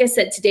just like I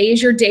said, today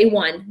is your day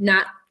one,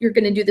 not you're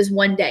going to do this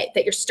one day,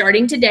 that you're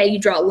starting today. You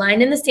draw a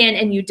line in the sand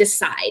and you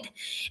decide.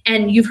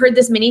 And you've heard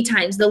this many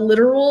times. The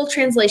literal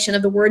translation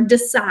of the word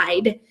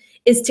decide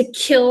is to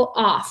kill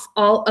off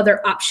all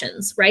other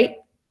options, right?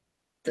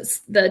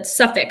 The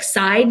suffix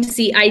side,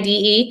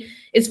 C-I-D-E,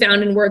 is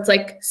found in words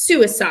like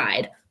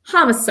suicide,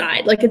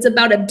 homicide, like it's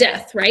about a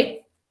death, right?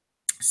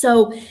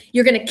 So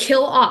you're going to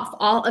kill off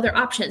all other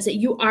options, that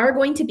you are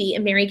going to be a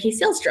Mary Kay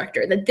sales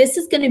director, that this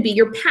is going to be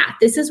your path.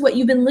 This is what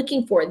you've been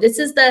looking for. This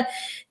is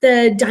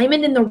the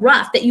diamond in the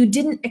rough that you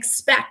didn't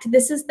expect.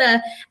 This is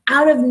the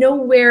out of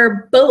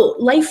nowhere boat,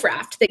 life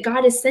raft that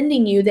God is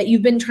sending you, that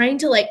you've been trying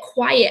to like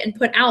quiet and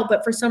put out,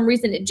 but for some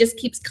reason it just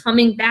keeps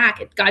coming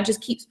back. God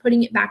just keeps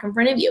putting it back in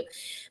front of you.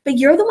 But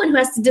you're the one who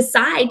has to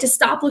decide to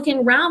stop looking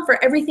around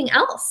for everything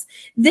else.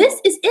 This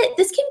is it.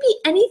 This can be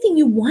anything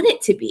you want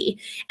it to be.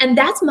 And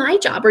that's my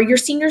job, or your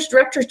senior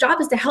director's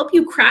job, is to help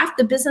you craft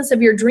the business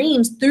of your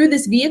dreams through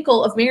this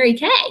vehicle of Mary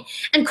Kay,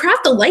 and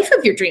craft the life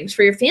of your dreams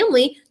for your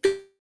family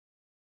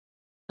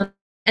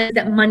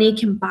that money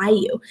can buy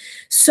you.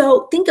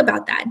 So think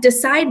about that.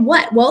 Decide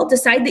what? Well,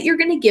 decide that you're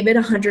going to give it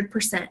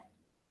 100%.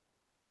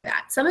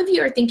 That. Some of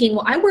you are thinking,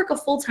 well, I work a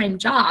full-time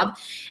job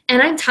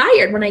and I'm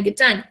tired when I get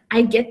done.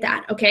 I get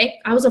that, okay?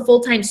 I was a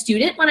full-time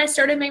student when I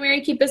started my Mary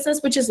Kay business,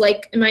 which is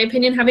like, in my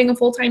opinion, having a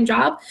full-time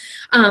job.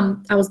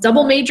 I was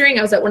double majoring.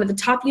 I was at one of the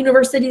top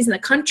universities in the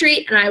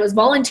country, and I was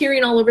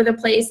volunteering all over the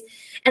place.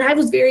 And I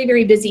was very,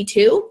 very busy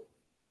too.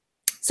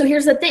 So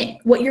here's the thing.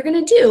 What you're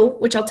going to do,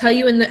 which I'll tell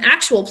you in the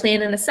actual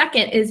plan in a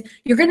second, is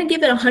you're going to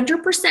give it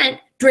 100%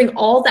 during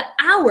all the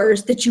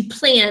hours that you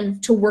plan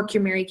to work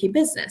your Mary Kay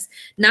business.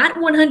 Not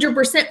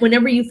 100%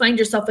 whenever you find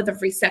yourself with a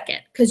free second,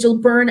 because you'll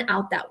burn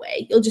out that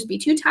way. You'll just be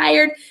too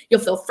tired.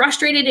 You'll feel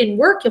frustrated in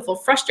work. You'll feel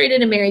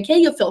frustrated in Mary Kay.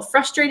 You'll feel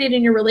frustrated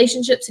in your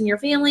relationships and your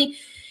family.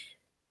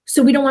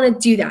 So we don't want to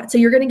do that. So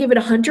you're going to give it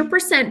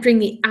 100% during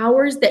the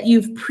hours that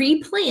you've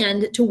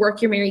pre-planned to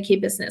work your Mary Kay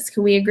business.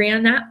 Can we agree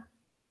on that?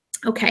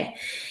 Okay.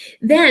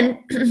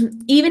 Then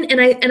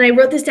and I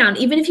wrote this down,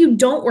 even if you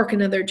don't work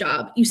another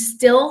job, you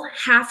still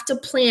have to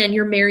plan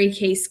your Mary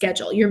Kay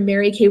schedule, your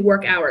Mary Kay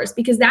work hours,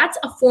 because that's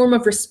a form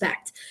of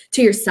respect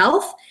to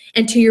yourself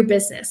and to your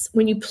business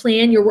when you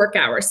plan your work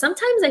hours.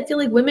 Sometimes I feel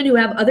like women who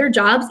have other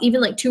jobs, even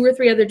like 2 or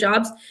 3 other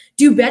jobs,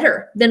 do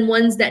better than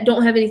ones that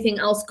don't have anything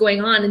else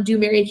going on and do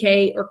Mary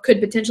Kay, or could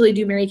potentially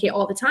do Mary Kay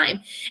all the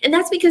time. And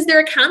that's because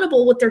they're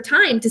accountable with their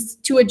time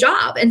to a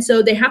job. And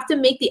so they have to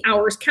make the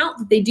hours count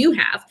that they do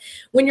have.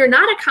 When you're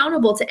not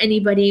accountable to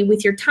anybody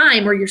with your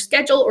time or your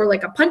schedule or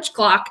like a punch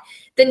clock,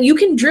 then you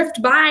can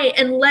drift by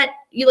and let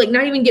you like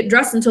not even get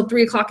dressed until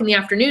 3 o'clock in the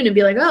afternoon and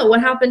be like, oh, what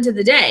happened to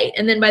the day?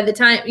 And then by the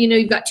time, you know,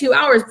 you've got 2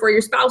 hours before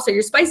your spouse or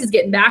your spice is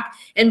getting back.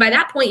 And by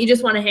that point, you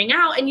just want to hang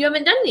out and you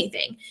haven't done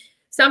anything.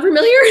 Sound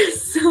familiar?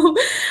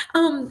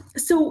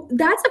 So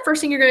that's the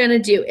first thing you're going to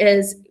do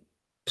is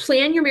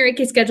plan your Mary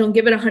Kay schedule and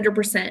give it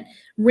 100%.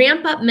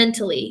 Ramp up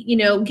mentally, you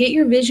know, get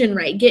your vision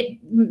right,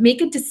 make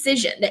a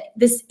decision that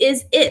this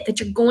is it, that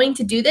you're going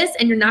to do this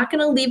and you're not going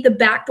to leave the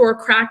back door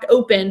cracked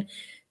open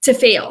to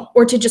fail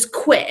or to just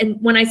quit.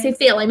 And when I say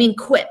fail, I mean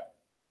quit.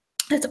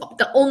 That's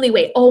the only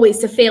way always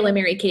to fail in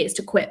Mary Kay is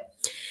to quit.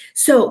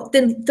 So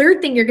the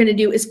third thing you're going to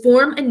do is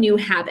form a new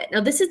habit. Now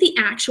this is the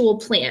actual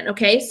plan.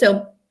 Okay.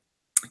 So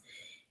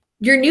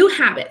your new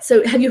habit.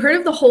 So have you heard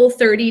of the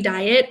Whole30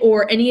 diet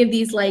or any of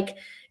these like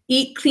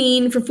eat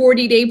clean for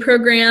 40-day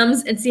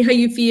programs and see how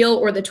you feel,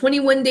 or the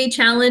 21-day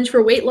challenge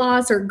for weight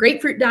loss, or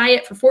grapefruit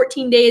diet for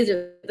 14 days,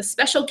 or the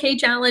special K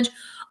challenge,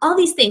 all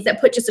these things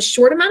that put just a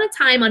short amount of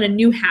time on a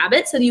new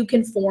habit so that you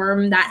can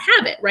form that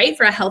habit, right?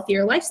 For a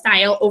healthier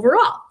lifestyle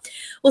overall.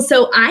 Well,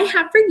 so I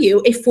have for you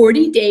a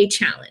 40-day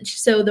challenge.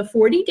 So the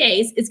 40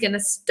 days is going to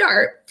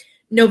start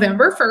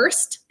November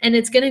 1st, and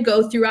it's going to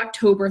go through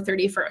October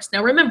 31st.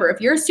 Now, remember,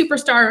 if you're a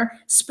superstar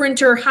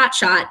sprinter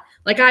hotshot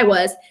like I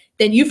was,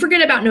 then you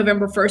forget about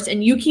November 1st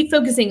and you keep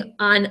focusing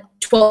on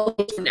 12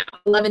 days from now,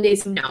 11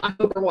 days from now,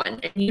 October 1,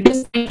 and you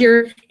just find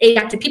your 8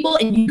 active people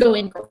and you go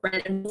in,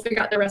 girlfriend, and we'll figure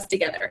out the rest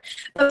together.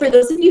 But for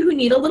those of you who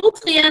need a little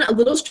plan, a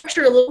little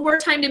structure, a little more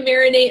time to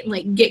marinate and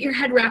like get your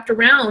head wrapped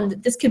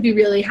around, this could be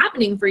really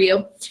happening for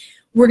you.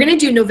 We're going to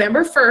do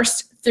November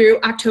 1st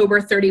through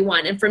October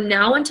 31. And from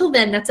now until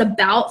then, that's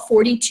about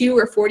 42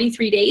 or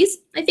 43 days,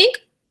 I think.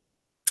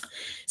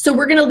 So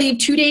we're going to leave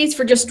 2 days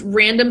for just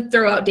random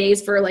throwout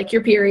days for like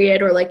your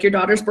period or like your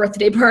daughter's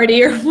birthday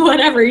party or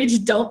whatever. You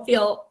just don't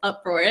feel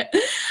up for it.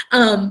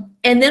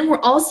 And then we're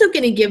also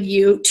going to give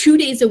you 2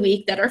 days a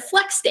week that are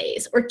flex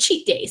days or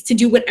cheat days to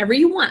do whatever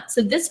you want.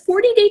 So this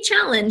 40-day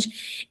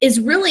challenge is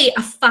really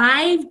a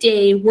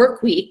 5-day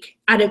work week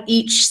out of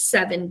each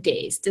 7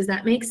 days. Does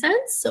that make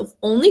sense? So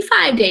only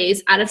 5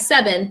 days out of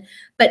 7,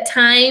 but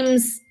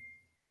times,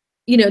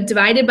 you know,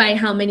 divided by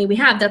how many we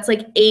have, that's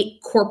like 8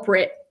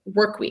 corporate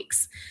work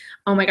weeks.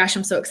 Oh my gosh,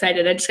 I'm so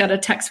excited. I just got a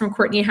text from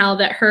Courtney Howell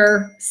that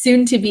her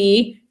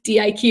soon-to-be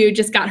DIQ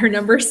just got her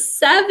number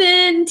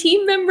 7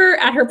 team member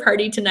at her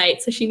party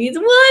tonight. So she needs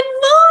 1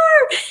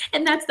 more.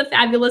 And that's the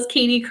fabulous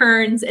Katie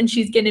Kearns. And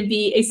she's going to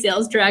be a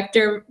sales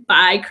director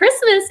by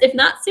Christmas, if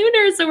not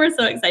sooner. So we're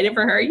so excited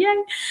for her.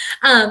 Yay.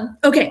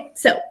 Okay,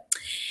 so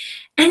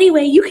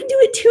anyway, you can do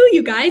it too,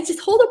 you guys. Just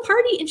hold a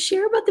party and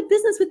share about the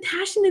business with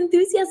passion and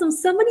enthusiasm.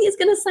 Somebody is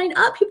going to sign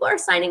up. People are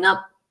signing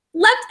up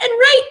left and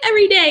right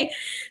every day.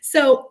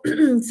 So,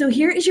 so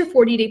here is your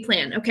 40-day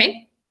plan,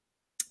 okay?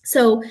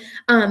 So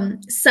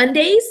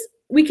Sundays,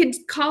 we could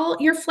call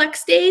your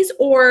flex days,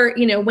 or,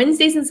 you know,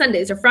 Wednesdays and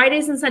Sundays or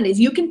Fridays and Sundays.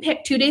 You can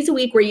pick 2 days a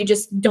week where you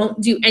just don't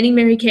do any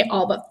Mary Kay at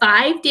all, but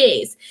 5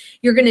 days,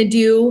 you're going to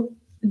do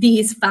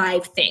these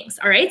 5 things,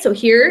 all right? So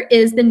here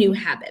is the new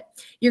habit.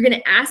 You're going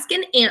to ask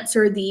and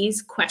answer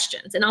these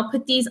questions, and I'll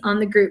put these on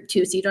the group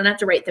too, so you don't have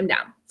to write them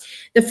down.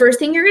 The first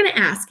thing you're going to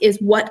ask is,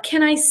 what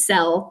can I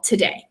sell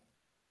today?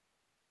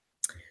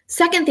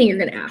 Second thing you're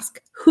going to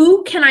ask,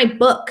 who can I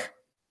book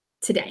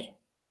today?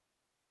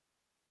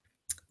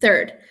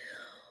 Third,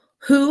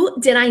 who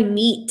did I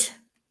meet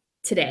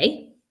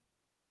today?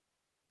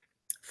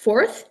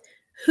 Fourth,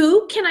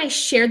 who can I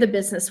share the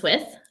business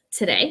with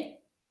today?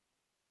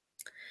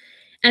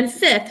 And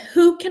fifth,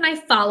 who can I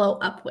follow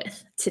up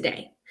with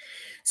today?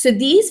 So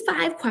these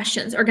 5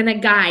 questions are going to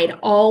guide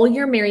all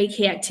your Mary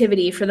Kay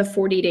activity for the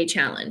 40-day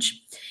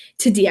challenge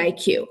to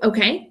DIQ,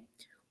 okay?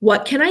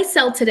 What can I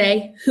sell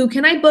today? Who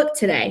can I book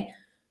today?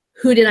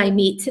 Who did I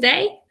meet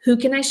today? Who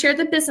can I share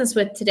the business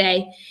with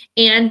today?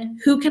 And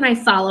who can I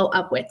follow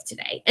up with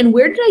today? And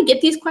where did I get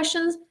these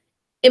questions?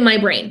 In my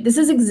brain. This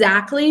is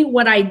exactly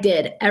what I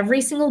did every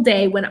single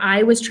day when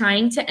I was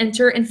trying to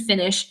enter and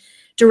finish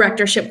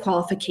directorship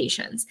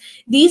qualifications.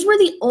 These were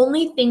the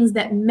only things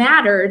that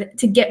mattered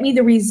to get me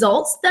the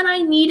results that I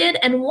needed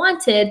and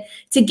wanted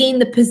to gain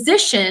the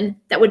position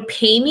that would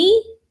pay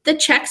me the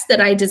checks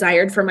that I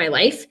desired for my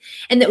life,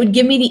 and that would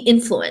give me the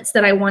influence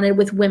that I wanted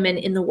with women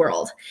in the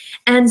world,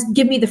 and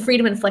give me the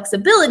freedom and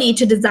flexibility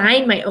to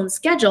design my own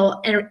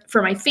schedule and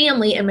for my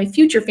family and my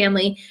future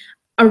family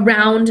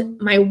around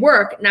my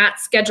work,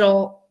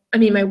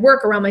 my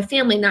work around my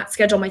family, not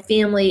schedule my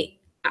family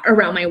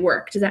around my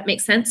work. Does that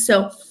make sense?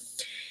 So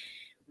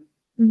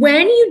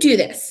when you do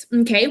this,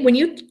 okay, when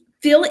you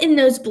fill in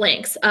those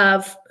blanks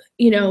of,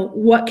 you know,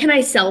 what can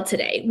I sell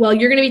today? Well,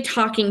 you're going to be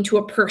talking to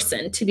a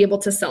person to be able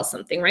to sell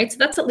something, right? So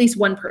that's at least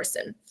one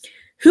person.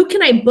 Who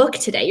can I book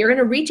today? You're going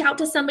to reach out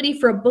to somebody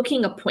for a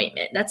booking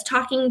appointment. That's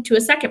talking to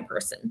a second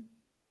person.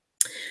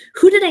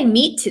 Who did I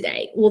meet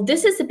today? Well,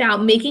 this is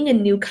about making a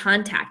new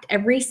contact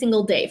every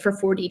single day for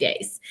 40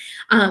 days.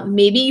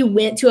 Maybe you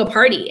went to a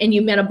party and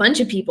you met a bunch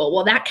of people.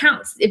 Well, that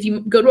counts. If you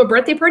go to a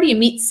birthday party, you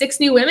meet 6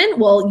 new women.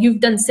 Well, you've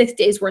done 6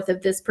 days worth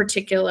of this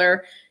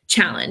particular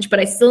challenge, but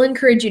I still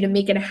encourage you to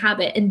make it a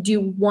habit and do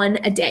one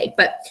a day.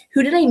 But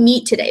who did I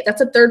meet today?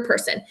 That's a third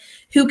person.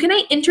 Who can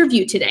I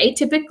interview today?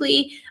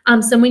 Typically,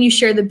 someone you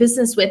share the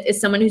business with is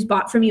someone who's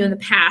bought from you in the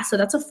past. So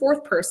that's a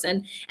fourth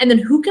person. And then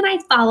who can I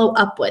follow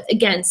up with?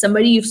 Again,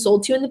 somebody you've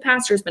sold to in the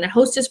past or has been a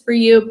hostess for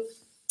you,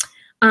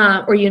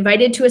 or you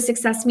invited to a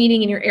success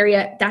meeting in your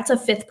area. That's a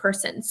fifth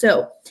person.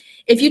 So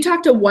if you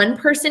talk to one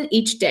person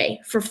each day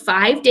for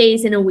 5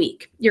 days in a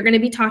week, you're going to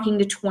be talking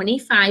to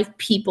 25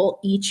 people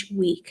each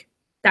week.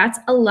 That's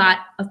a lot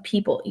of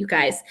people, you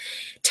guys.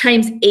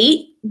 Times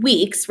 8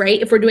 weeks,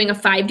 right? If we're doing a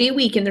 5-day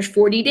week and there's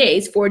 40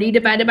 days, 40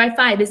 divided by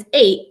 5 is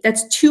 8.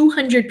 That's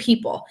 200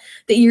 people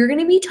that you're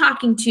going to be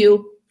talking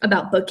to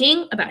about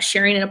booking, about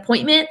sharing an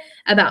appointment,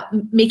 about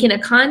making a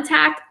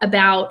contact,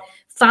 about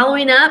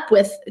following up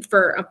with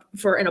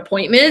for an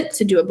appointment,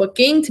 to do a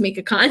booking, to make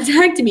a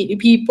contact, to meet new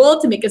people,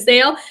 to make a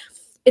sale.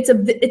 It's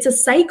a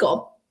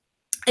cycle.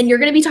 And you're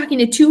going to be talking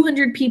to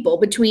 200 people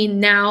between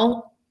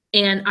now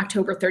and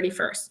October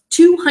 31st.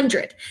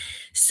 200.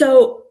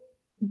 So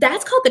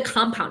that's called the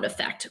compound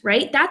effect,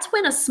 right? That's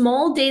when a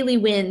small daily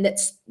win that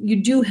you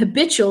do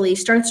habitually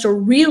starts to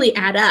really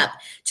add up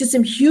to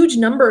some huge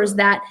numbers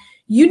that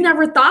you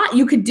never thought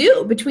you could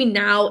do between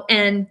now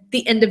and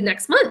the end of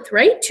next month,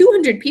 right?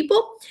 200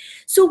 people.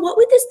 So what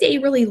would this day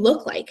really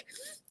look like?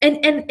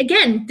 And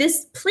again,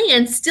 this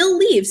plan still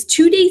leaves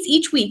 2 days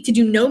each week to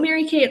do no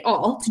Mary Kay at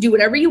all, to do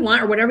whatever you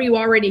want or whatever you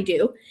already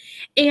do.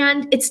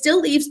 And it still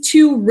leaves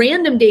 2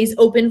 random days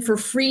open for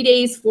free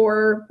days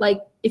for, like,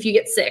 if you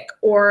get sick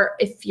or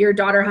if your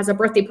daughter has a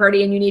birthday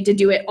party and you need to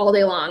do it all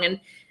day long. And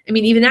I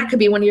mean, even that could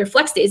be one of your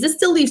flex days. This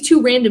still leaves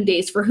 2 random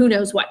days for who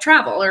knows what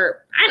travel,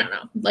 or I don't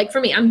know. Like for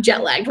me, I'm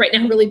jet lagged right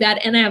now really bad,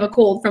 and I have a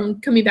cold from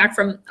coming back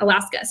from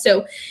Alaska.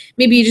 So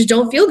maybe you just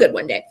don't feel good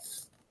one day.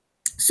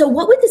 So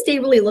what would this day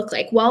really look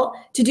like? Well,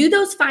 to do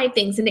those 5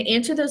 things and to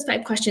answer those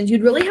 5 questions,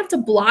 you'd really have to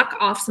block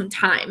off some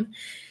time.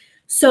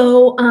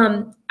 So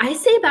I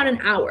say about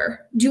an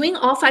hour. Doing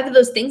all 5 of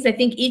those things, I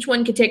think each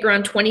one could take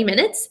around 20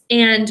 minutes,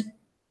 and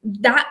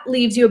that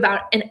leaves you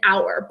about an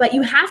hour. But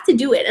you have to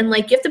do it. And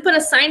like, you have to put a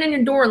sign on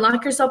your door and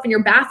lock yourself in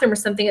your bathroom or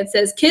something that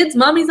says, kids,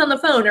 mommy's on the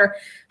phone, or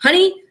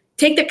honey,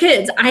 take the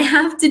kids. I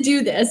have to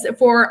do this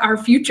for our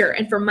future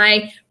and for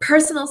my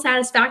personal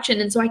satisfaction.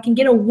 And so I can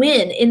get a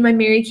win in my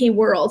Mary Kay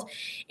world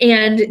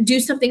and do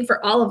something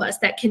for all of us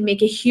that can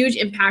make a huge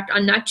impact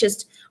on not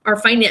just our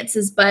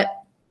finances, but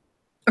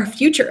our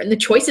future and the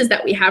choices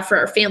that we have for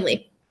our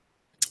family.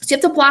 So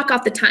you have to block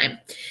off the time.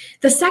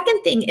 The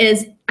second thing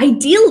is,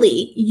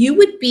 ideally, you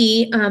would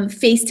be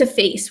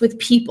face-to-face with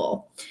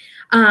people.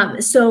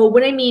 So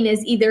what I mean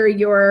is either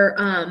you're,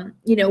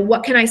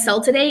 what can I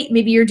sell today?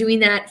 Maybe you're doing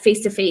that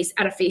face-to-face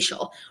at a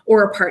facial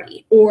or a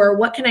party. Or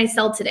what can I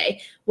sell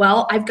today?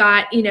 Well, I've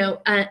got,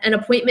 an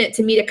appointment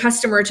to meet a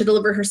customer to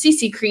deliver her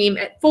CC cream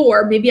at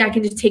 4. Maybe I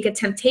can just take a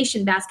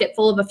temptation basket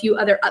full of a few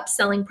other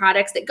upselling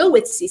products that go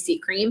with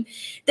CC cream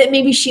that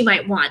maybe she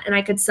might want, and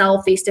I could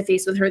sell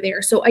face-to-face with her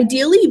there. So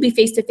ideally, you'd be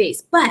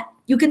face-to-face, but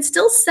you can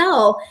still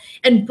sell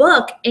and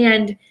book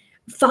and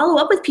follow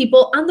up with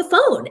people on the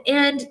phone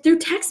and through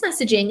text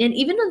messaging and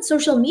even on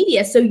social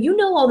media. So you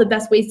know all the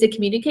best ways to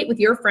communicate with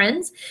your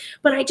friends.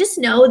 But I just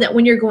know that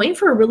when you're going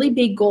for a really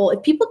big goal,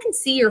 if people can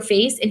see your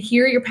face and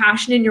hear your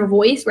passion in your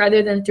voice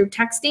rather than through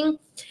texting,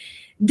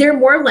 they're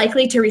more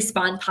likely to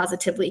respond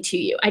positively to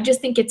you. I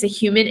just think it's a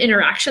human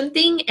interaction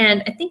thing.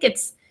 And I think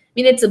it's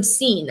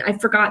obscene. I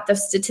forgot the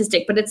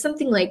statistic, but it's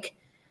something like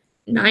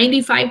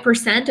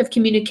 95% of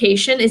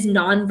communication is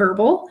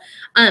nonverbal,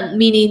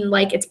 meaning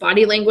like it's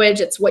body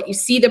language, it's what you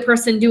see the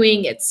person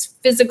doing, it's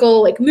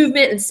physical, like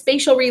movement and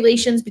spatial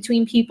relations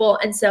between people.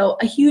 And so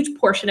a huge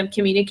portion of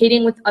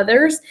communicating with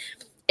others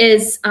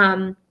is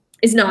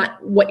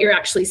not what you're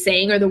actually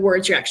saying or the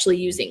words you're actually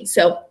using.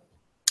 So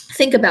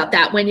think about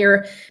that when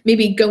you're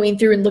maybe going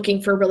through and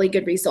looking for really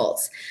good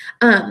results.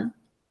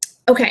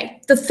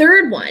 Okay, the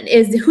third one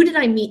is, who did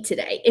I meet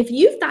today? If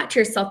you've thought to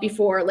yourself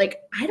before,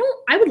 like,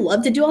 I would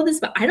love to do all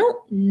this, but I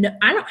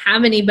don't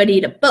have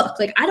anybody to book.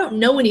 Like, I don't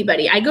know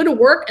anybody. I go to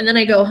work and then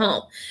I go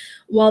home.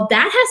 Well,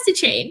 that has to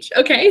change.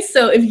 Okay,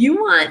 so if you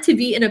want to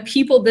be in a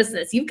people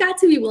business, you've got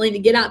to be willing to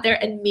get out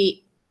there and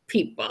meet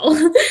people.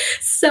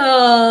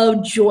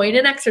 So join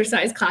an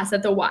exercise class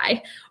at the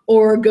Y,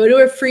 or go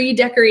to a free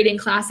decorating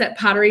class at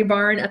Pottery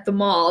Barn at the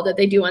mall that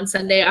they do on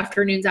Sunday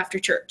afternoons after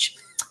church.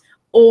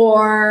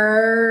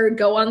 Or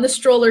go on the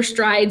Stroller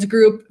Strides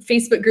group,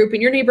 Facebook group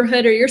in your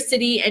neighborhood or your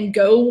city and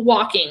go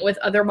walking with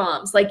other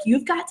moms. Like,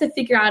 you've got to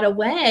figure out a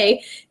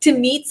way to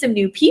meet some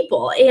new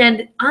people.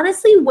 And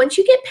honestly, once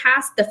you get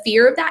past the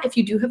fear of that, if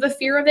you do have a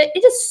fear of it,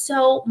 it is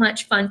so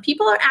much fun.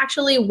 People are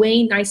actually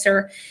way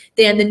nicer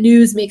than the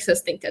news makes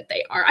us think that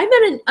they are.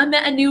 I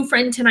met a new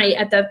friend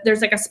tonight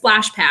there's like a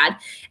splash pad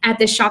at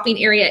this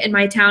shopping area in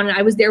my town. And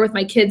I was there with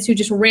my kids who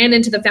just ran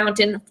into the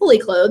fountain fully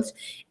clothed.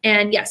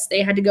 And yes,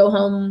 they had to go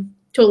home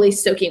totally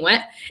soaking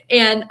wet.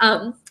 And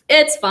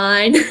it's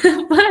fine.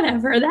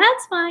 Whatever,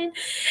 that's fine.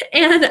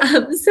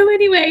 And so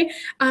anyway,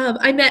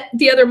 I met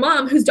the other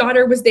mom whose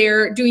daughter was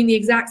there doing the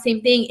exact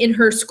same thing in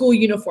her school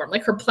uniform,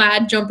 like her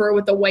plaid jumper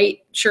with a white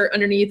shirt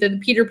underneath and the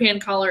Peter Pan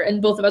collar.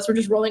 And both of us were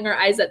just rolling our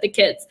eyes at the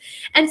kids.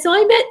 And so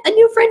I met a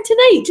new friend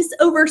tonight, just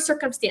over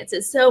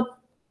circumstances. So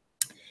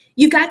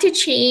you got to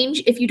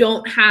change if you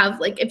don't have,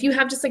 like, if you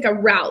have just like a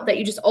route that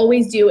you just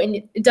always do and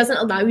it doesn't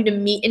allow you to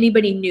meet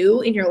anybody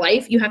new in your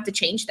life, you have to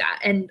change that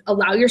and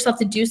allow yourself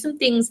to do some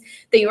things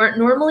that you aren't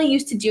normally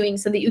used to doing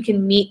so that you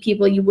can meet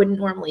people you wouldn't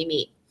normally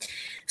meet.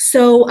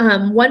 So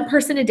one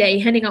person a day,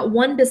 handing out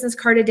one business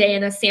card a day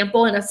and a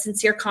sample and a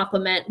sincere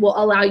compliment will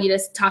allow you to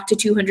talk to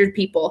 200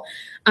 people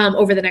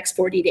over the next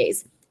 40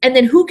 days. And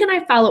then who can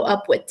I follow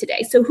up with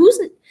today? So who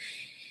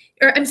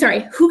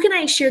can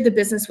I share the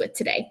business with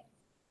today?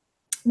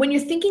 When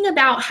you're thinking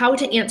about how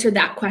to answer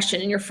that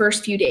question in your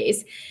first few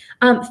days,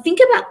 think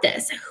about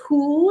this.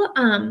 Who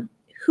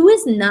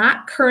is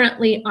not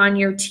currently on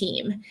your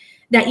team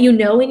that you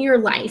know in your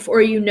life,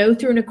 or you know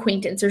through an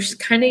acquaintance, or just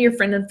kind of your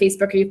friend on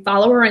Facebook, or you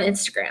follow her on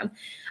Instagram?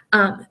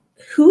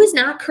 Who is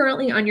not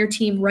currently on your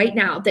team right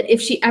now that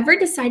if she ever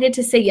decided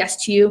to say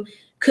yes to you,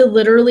 could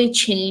literally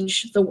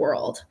change the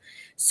world?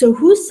 So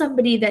who's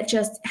somebody that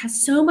just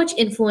has so much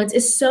influence,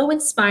 is so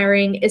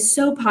inspiring, is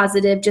so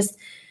positive, just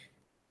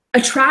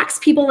attracts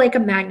people like a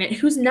magnet,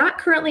 who's not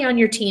currently on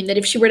your team that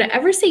if she were to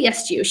ever say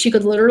yes to you, she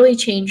could literally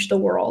change the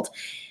world?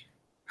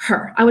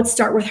 Her. I would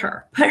start with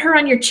her. Put her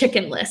on your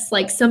chicken list.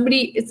 Like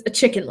somebody, it's a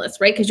chicken list,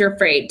 right? Because you're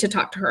afraid to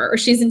talk to her, or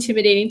she's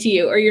intimidating to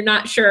you, or you're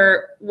not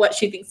sure what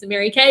she thinks of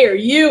Mary Kay or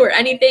you or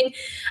anything.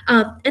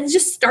 And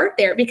just start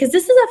there, because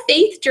this is a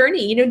faith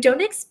journey. You know,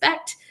 don't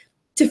expect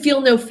to feel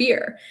no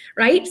fear,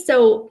 right?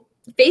 So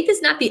faith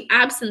is not the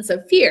absence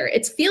of fear.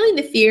 It's feeling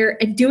the fear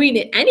and doing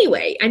it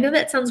anyway. I know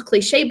that sounds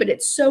cliche, but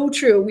it's so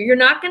true. You're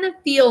not going to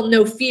feel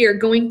no fear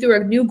going through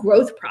a new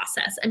growth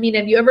process. I mean,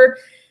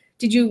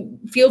 did you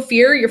feel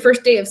fear your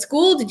first day of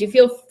school? Did you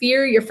feel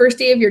fear your first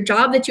day of your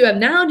job that you have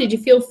now? Did you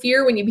feel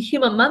fear when you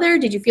became a mother?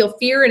 Did you feel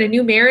fear in a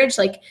new marriage?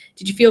 Like,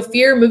 did you feel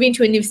fear moving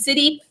to a new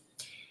city?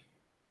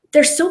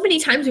 There's so many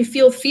times we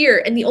feel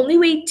fear, and the only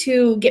way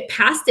to get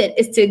past it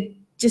is to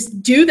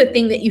just do the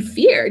thing that you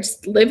fear.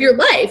 Just live your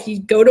life. You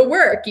go to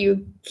work,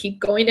 you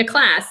keep going to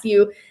class,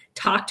 you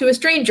talk to a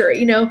stranger,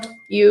 you know,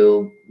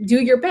 you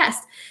do your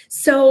best.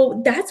 So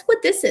that's what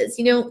this is.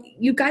 You know,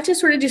 you got to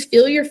sort of just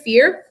feel your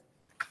fear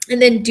and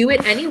then do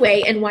it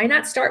anyway. And why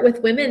not start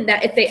with women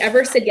that if they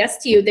ever said yes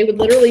to you, they would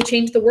literally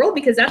change the world,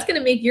 because that's going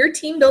to make your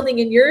team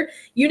building and your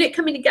unit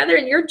coming together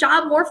and your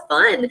job more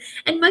fun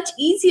and much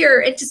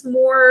easier and just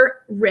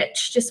more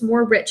rich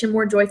and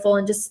more joyful,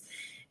 and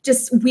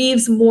just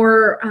weaves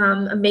more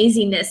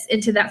amazingness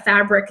into that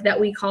fabric that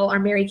we call our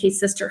Mary Kay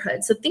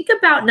sisterhood. So think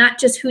about not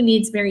just who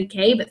needs Mary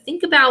Kay, but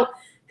think about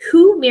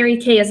who Mary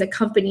Kay as a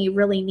company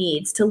really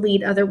needs to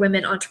lead other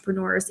women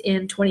entrepreneurs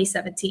in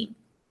 2017.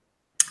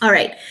 All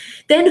right,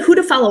 then who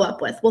to follow up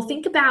with? Well,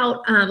 think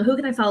about who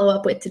can I follow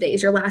up with today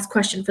is your last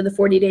question for the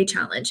 40-day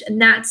challenge. And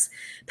that's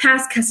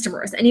past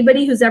customers,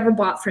 anybody who's ever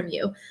bought from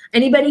you,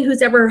 anybody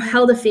who's ever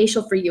held a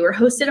facial for you or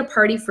hosted a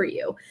party for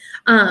you,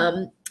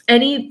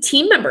 any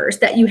team members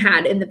that you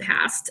had in the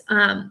past,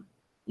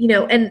 you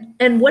know,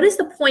 and what is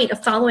the point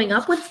of following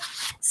up with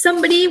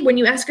somebody when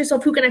you ask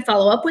yourself, who can I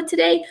follow up with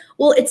today?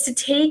 Well, it's to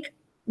take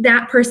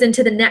that person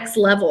to the next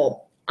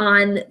level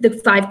on the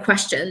 5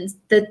 questions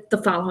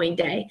the following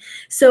day.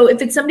 So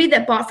if it's somebody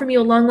that bought from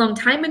you a long, long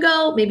time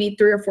ago, maybe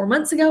 3 or 4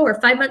 months ago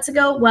or 5 months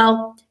ago,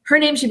 well, her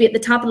name should be at the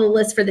top of the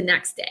list for the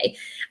next day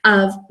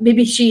of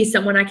maybe she's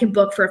someone I can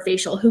book for a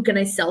facial. Who can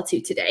I sell to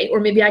today?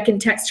 Or maybe I can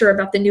text her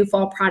about the new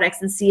fall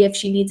products and see if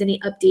she needs any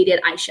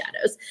updated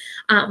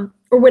eyeshadows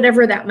or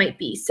whatever that might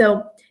be.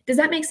 So does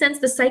that make sense?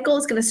 The cycle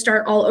is going to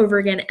start all over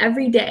again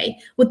every day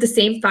with the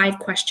same 5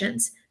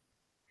 questions.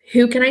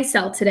 Who can I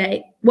sell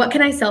today? What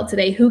can I sell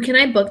today? Who can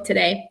I book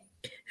today?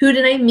 Who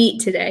did I meet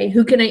today?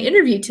 Who can I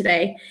interview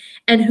today?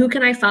 And who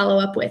can I follow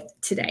up with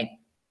today?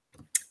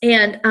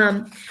 And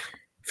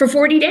for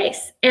 40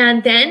 days.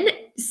 And then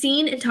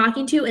seeing and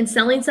talking to and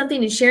selling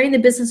something and sharing the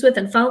business with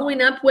and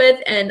following up with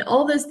and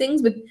all those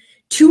things with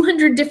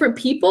 200 different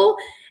people,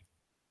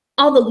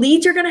 all the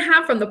leads you're going to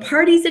have from the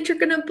parties that you're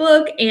going to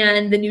book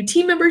and the new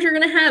team members you're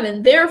going to have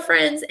and their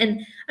friends.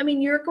 And I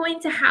mean, you're going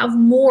to have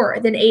more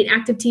than 8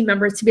 active team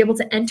members to be able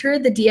to enter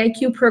the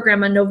DIQ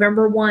program on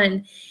November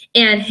 1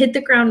 and hit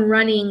the ground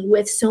running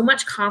with so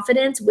much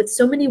confidence, with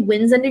so many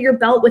wins under your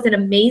belt, with an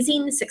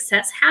amazing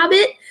success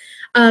habit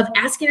of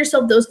asking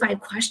yourself those 5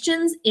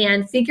 questions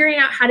and figuring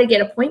out how to get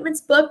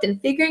appointments booked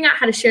and figuring out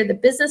how to share the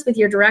business with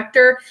your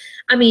director.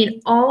 I mean,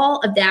 all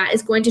of that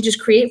is going to just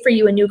create for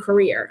you a new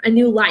career, a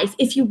new life.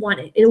 If you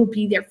want it, it will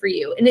be there for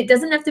you. And it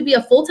doesn't have to be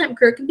a full-time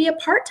career. It can be a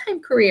part-time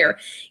career.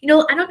 You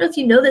know, I don't know if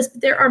you know this, but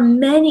there are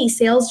many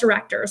sales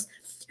directors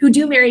who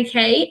do Mary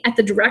Kay at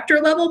the director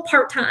level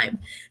part-time.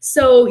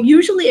 So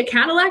usually a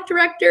Cadillac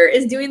director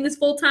is doing this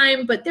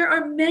full-time, but there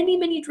are many,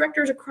 many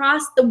directors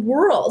across the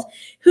world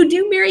who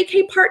do Mary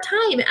Kay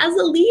part-time as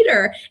a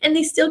leader, and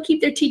they still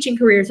keep their teaching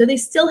careers, or they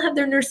still have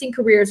their nursing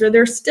careers, or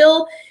they're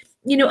still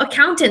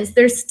accountants.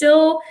 There's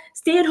still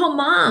stay-at-home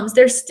moms.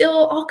 There's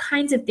still all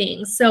kinds of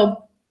things.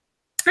 So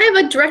I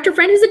have a director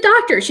friend who's a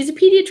doctor. She's a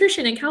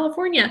pediatrician in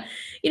California.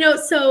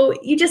 So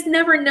you just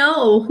never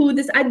know who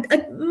this.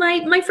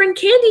 My friend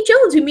Candy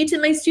Jones, who meets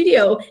in my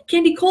studio,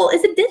 Candy Cole,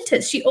 is a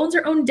dentist. She owns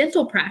her own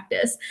dental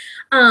practice.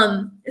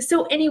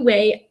 So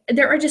anyway,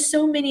 there are just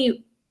so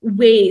many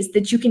ways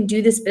that you can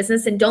do this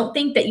business, and don't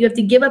think that you have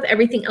to give up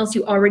everything else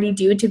you already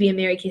do to be a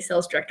Mary Kay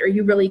sales director.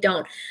 You really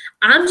don't.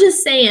 I'm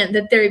just saying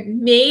that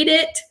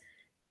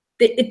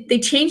they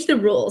changed the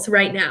rules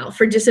right now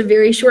for just a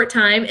very short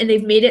time, and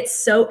they've made it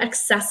so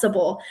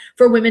accessible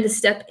for women to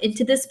step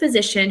into this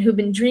position who've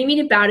been dreaming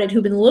about it,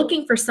 who've been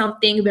looking for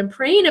something, who've been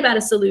praying about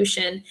a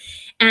solution.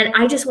 And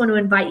I just want to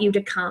invite you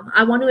to come.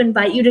 I want to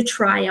invite you to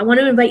try. I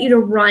want to invite you to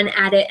run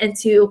at it and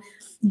to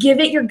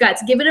give it your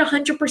guts. Give it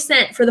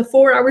 100% for the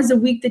 4 hours a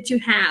week that you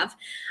have,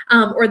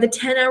 or the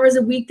 10 hours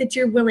a week that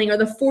you're willing, or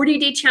the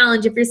 40-day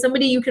challenge. If you're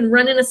somebody you can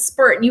run in a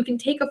spurt and you can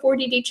take a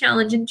 40-day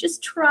challenge and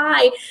just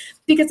try,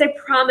 because I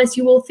promise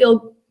you will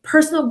feel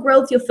personal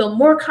growth. You'll feel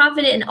more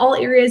confident in all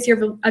areas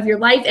of your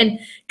life. And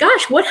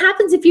gosh, what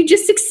happens if you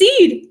just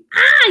succeed?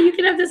 You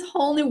can have this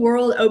whole new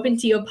world open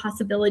to you of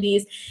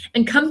possibilities,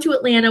 and come to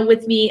Atlanta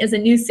with me as a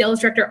new sales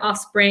director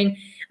offspring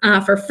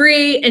for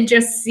free, and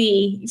just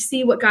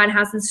see what God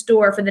has in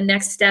store for the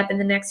next step and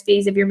the next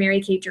phase of your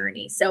Mary Kay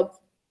journey. So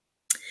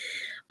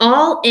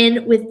all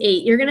in with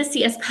 8. You're going to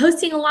see us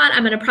posting a lot.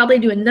 I'm going to probably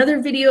do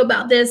another video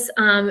about this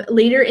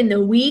later in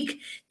the week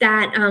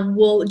that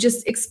will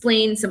just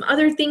explain some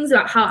other things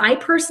about how I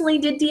personally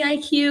did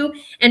DIQ,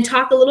 and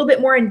talk a little bit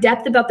more in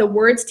depth about the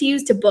words to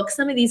use to book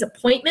some of these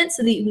appointments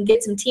so that you can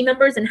get some team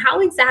members, and how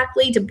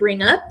exactly to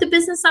bring up the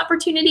business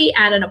opportunity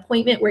at an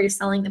appointment where you're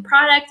selling the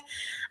product.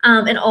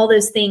 And all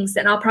those things.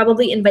 And I'll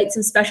probably invite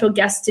some special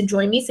guests to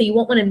join me, so you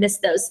won't want to miss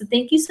those. So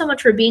thank you so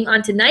much for being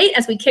on tonight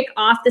as we kick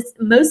off this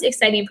most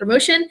exciting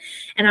promotion.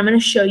 And I'm going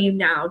to show you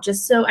now,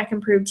 just so I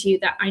can prove to you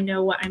that I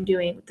know what I'm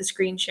doing with the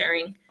screen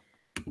sharing.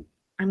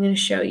 I'm going to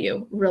show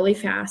you really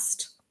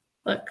fast.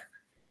 Look,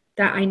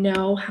 that I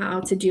know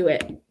how to do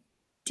it.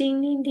 Ding,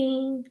 ding,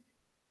 ding.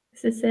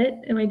 Is this it?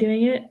 Am I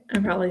doing it?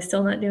 I'm probably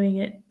still not doing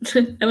it.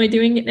 Am I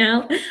doing it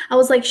now? I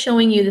was like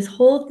showing you this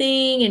whole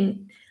thing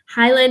and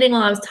highlighting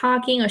while I was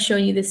talking. I was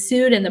showing you the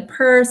suit and the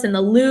purse and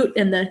the loot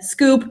and the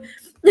scoop.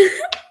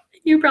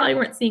 You probably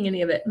weren't seeing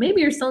any of it.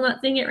 Maybe you're still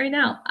not seeing it right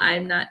now.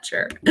 I'm not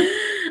sure.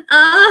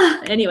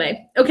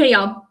 Anyway, okay,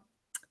 y'all.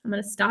 I'm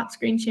going to stop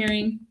screen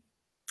sharing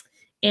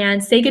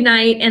and say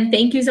goodnight. And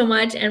thank you so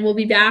much. And we'll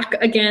be back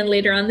again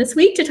later on this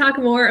week to talk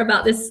more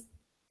about this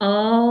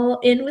all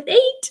in with 8.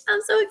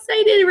 I'm so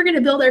excited. We're going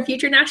to build our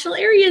future national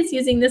areas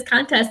using this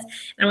contest.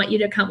 And I want you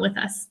to come with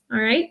us.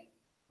 All right.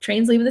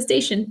 Train's leaving the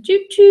station.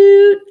 Choot,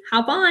 choot.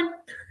 Hop on.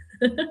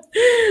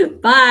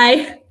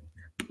 Bye.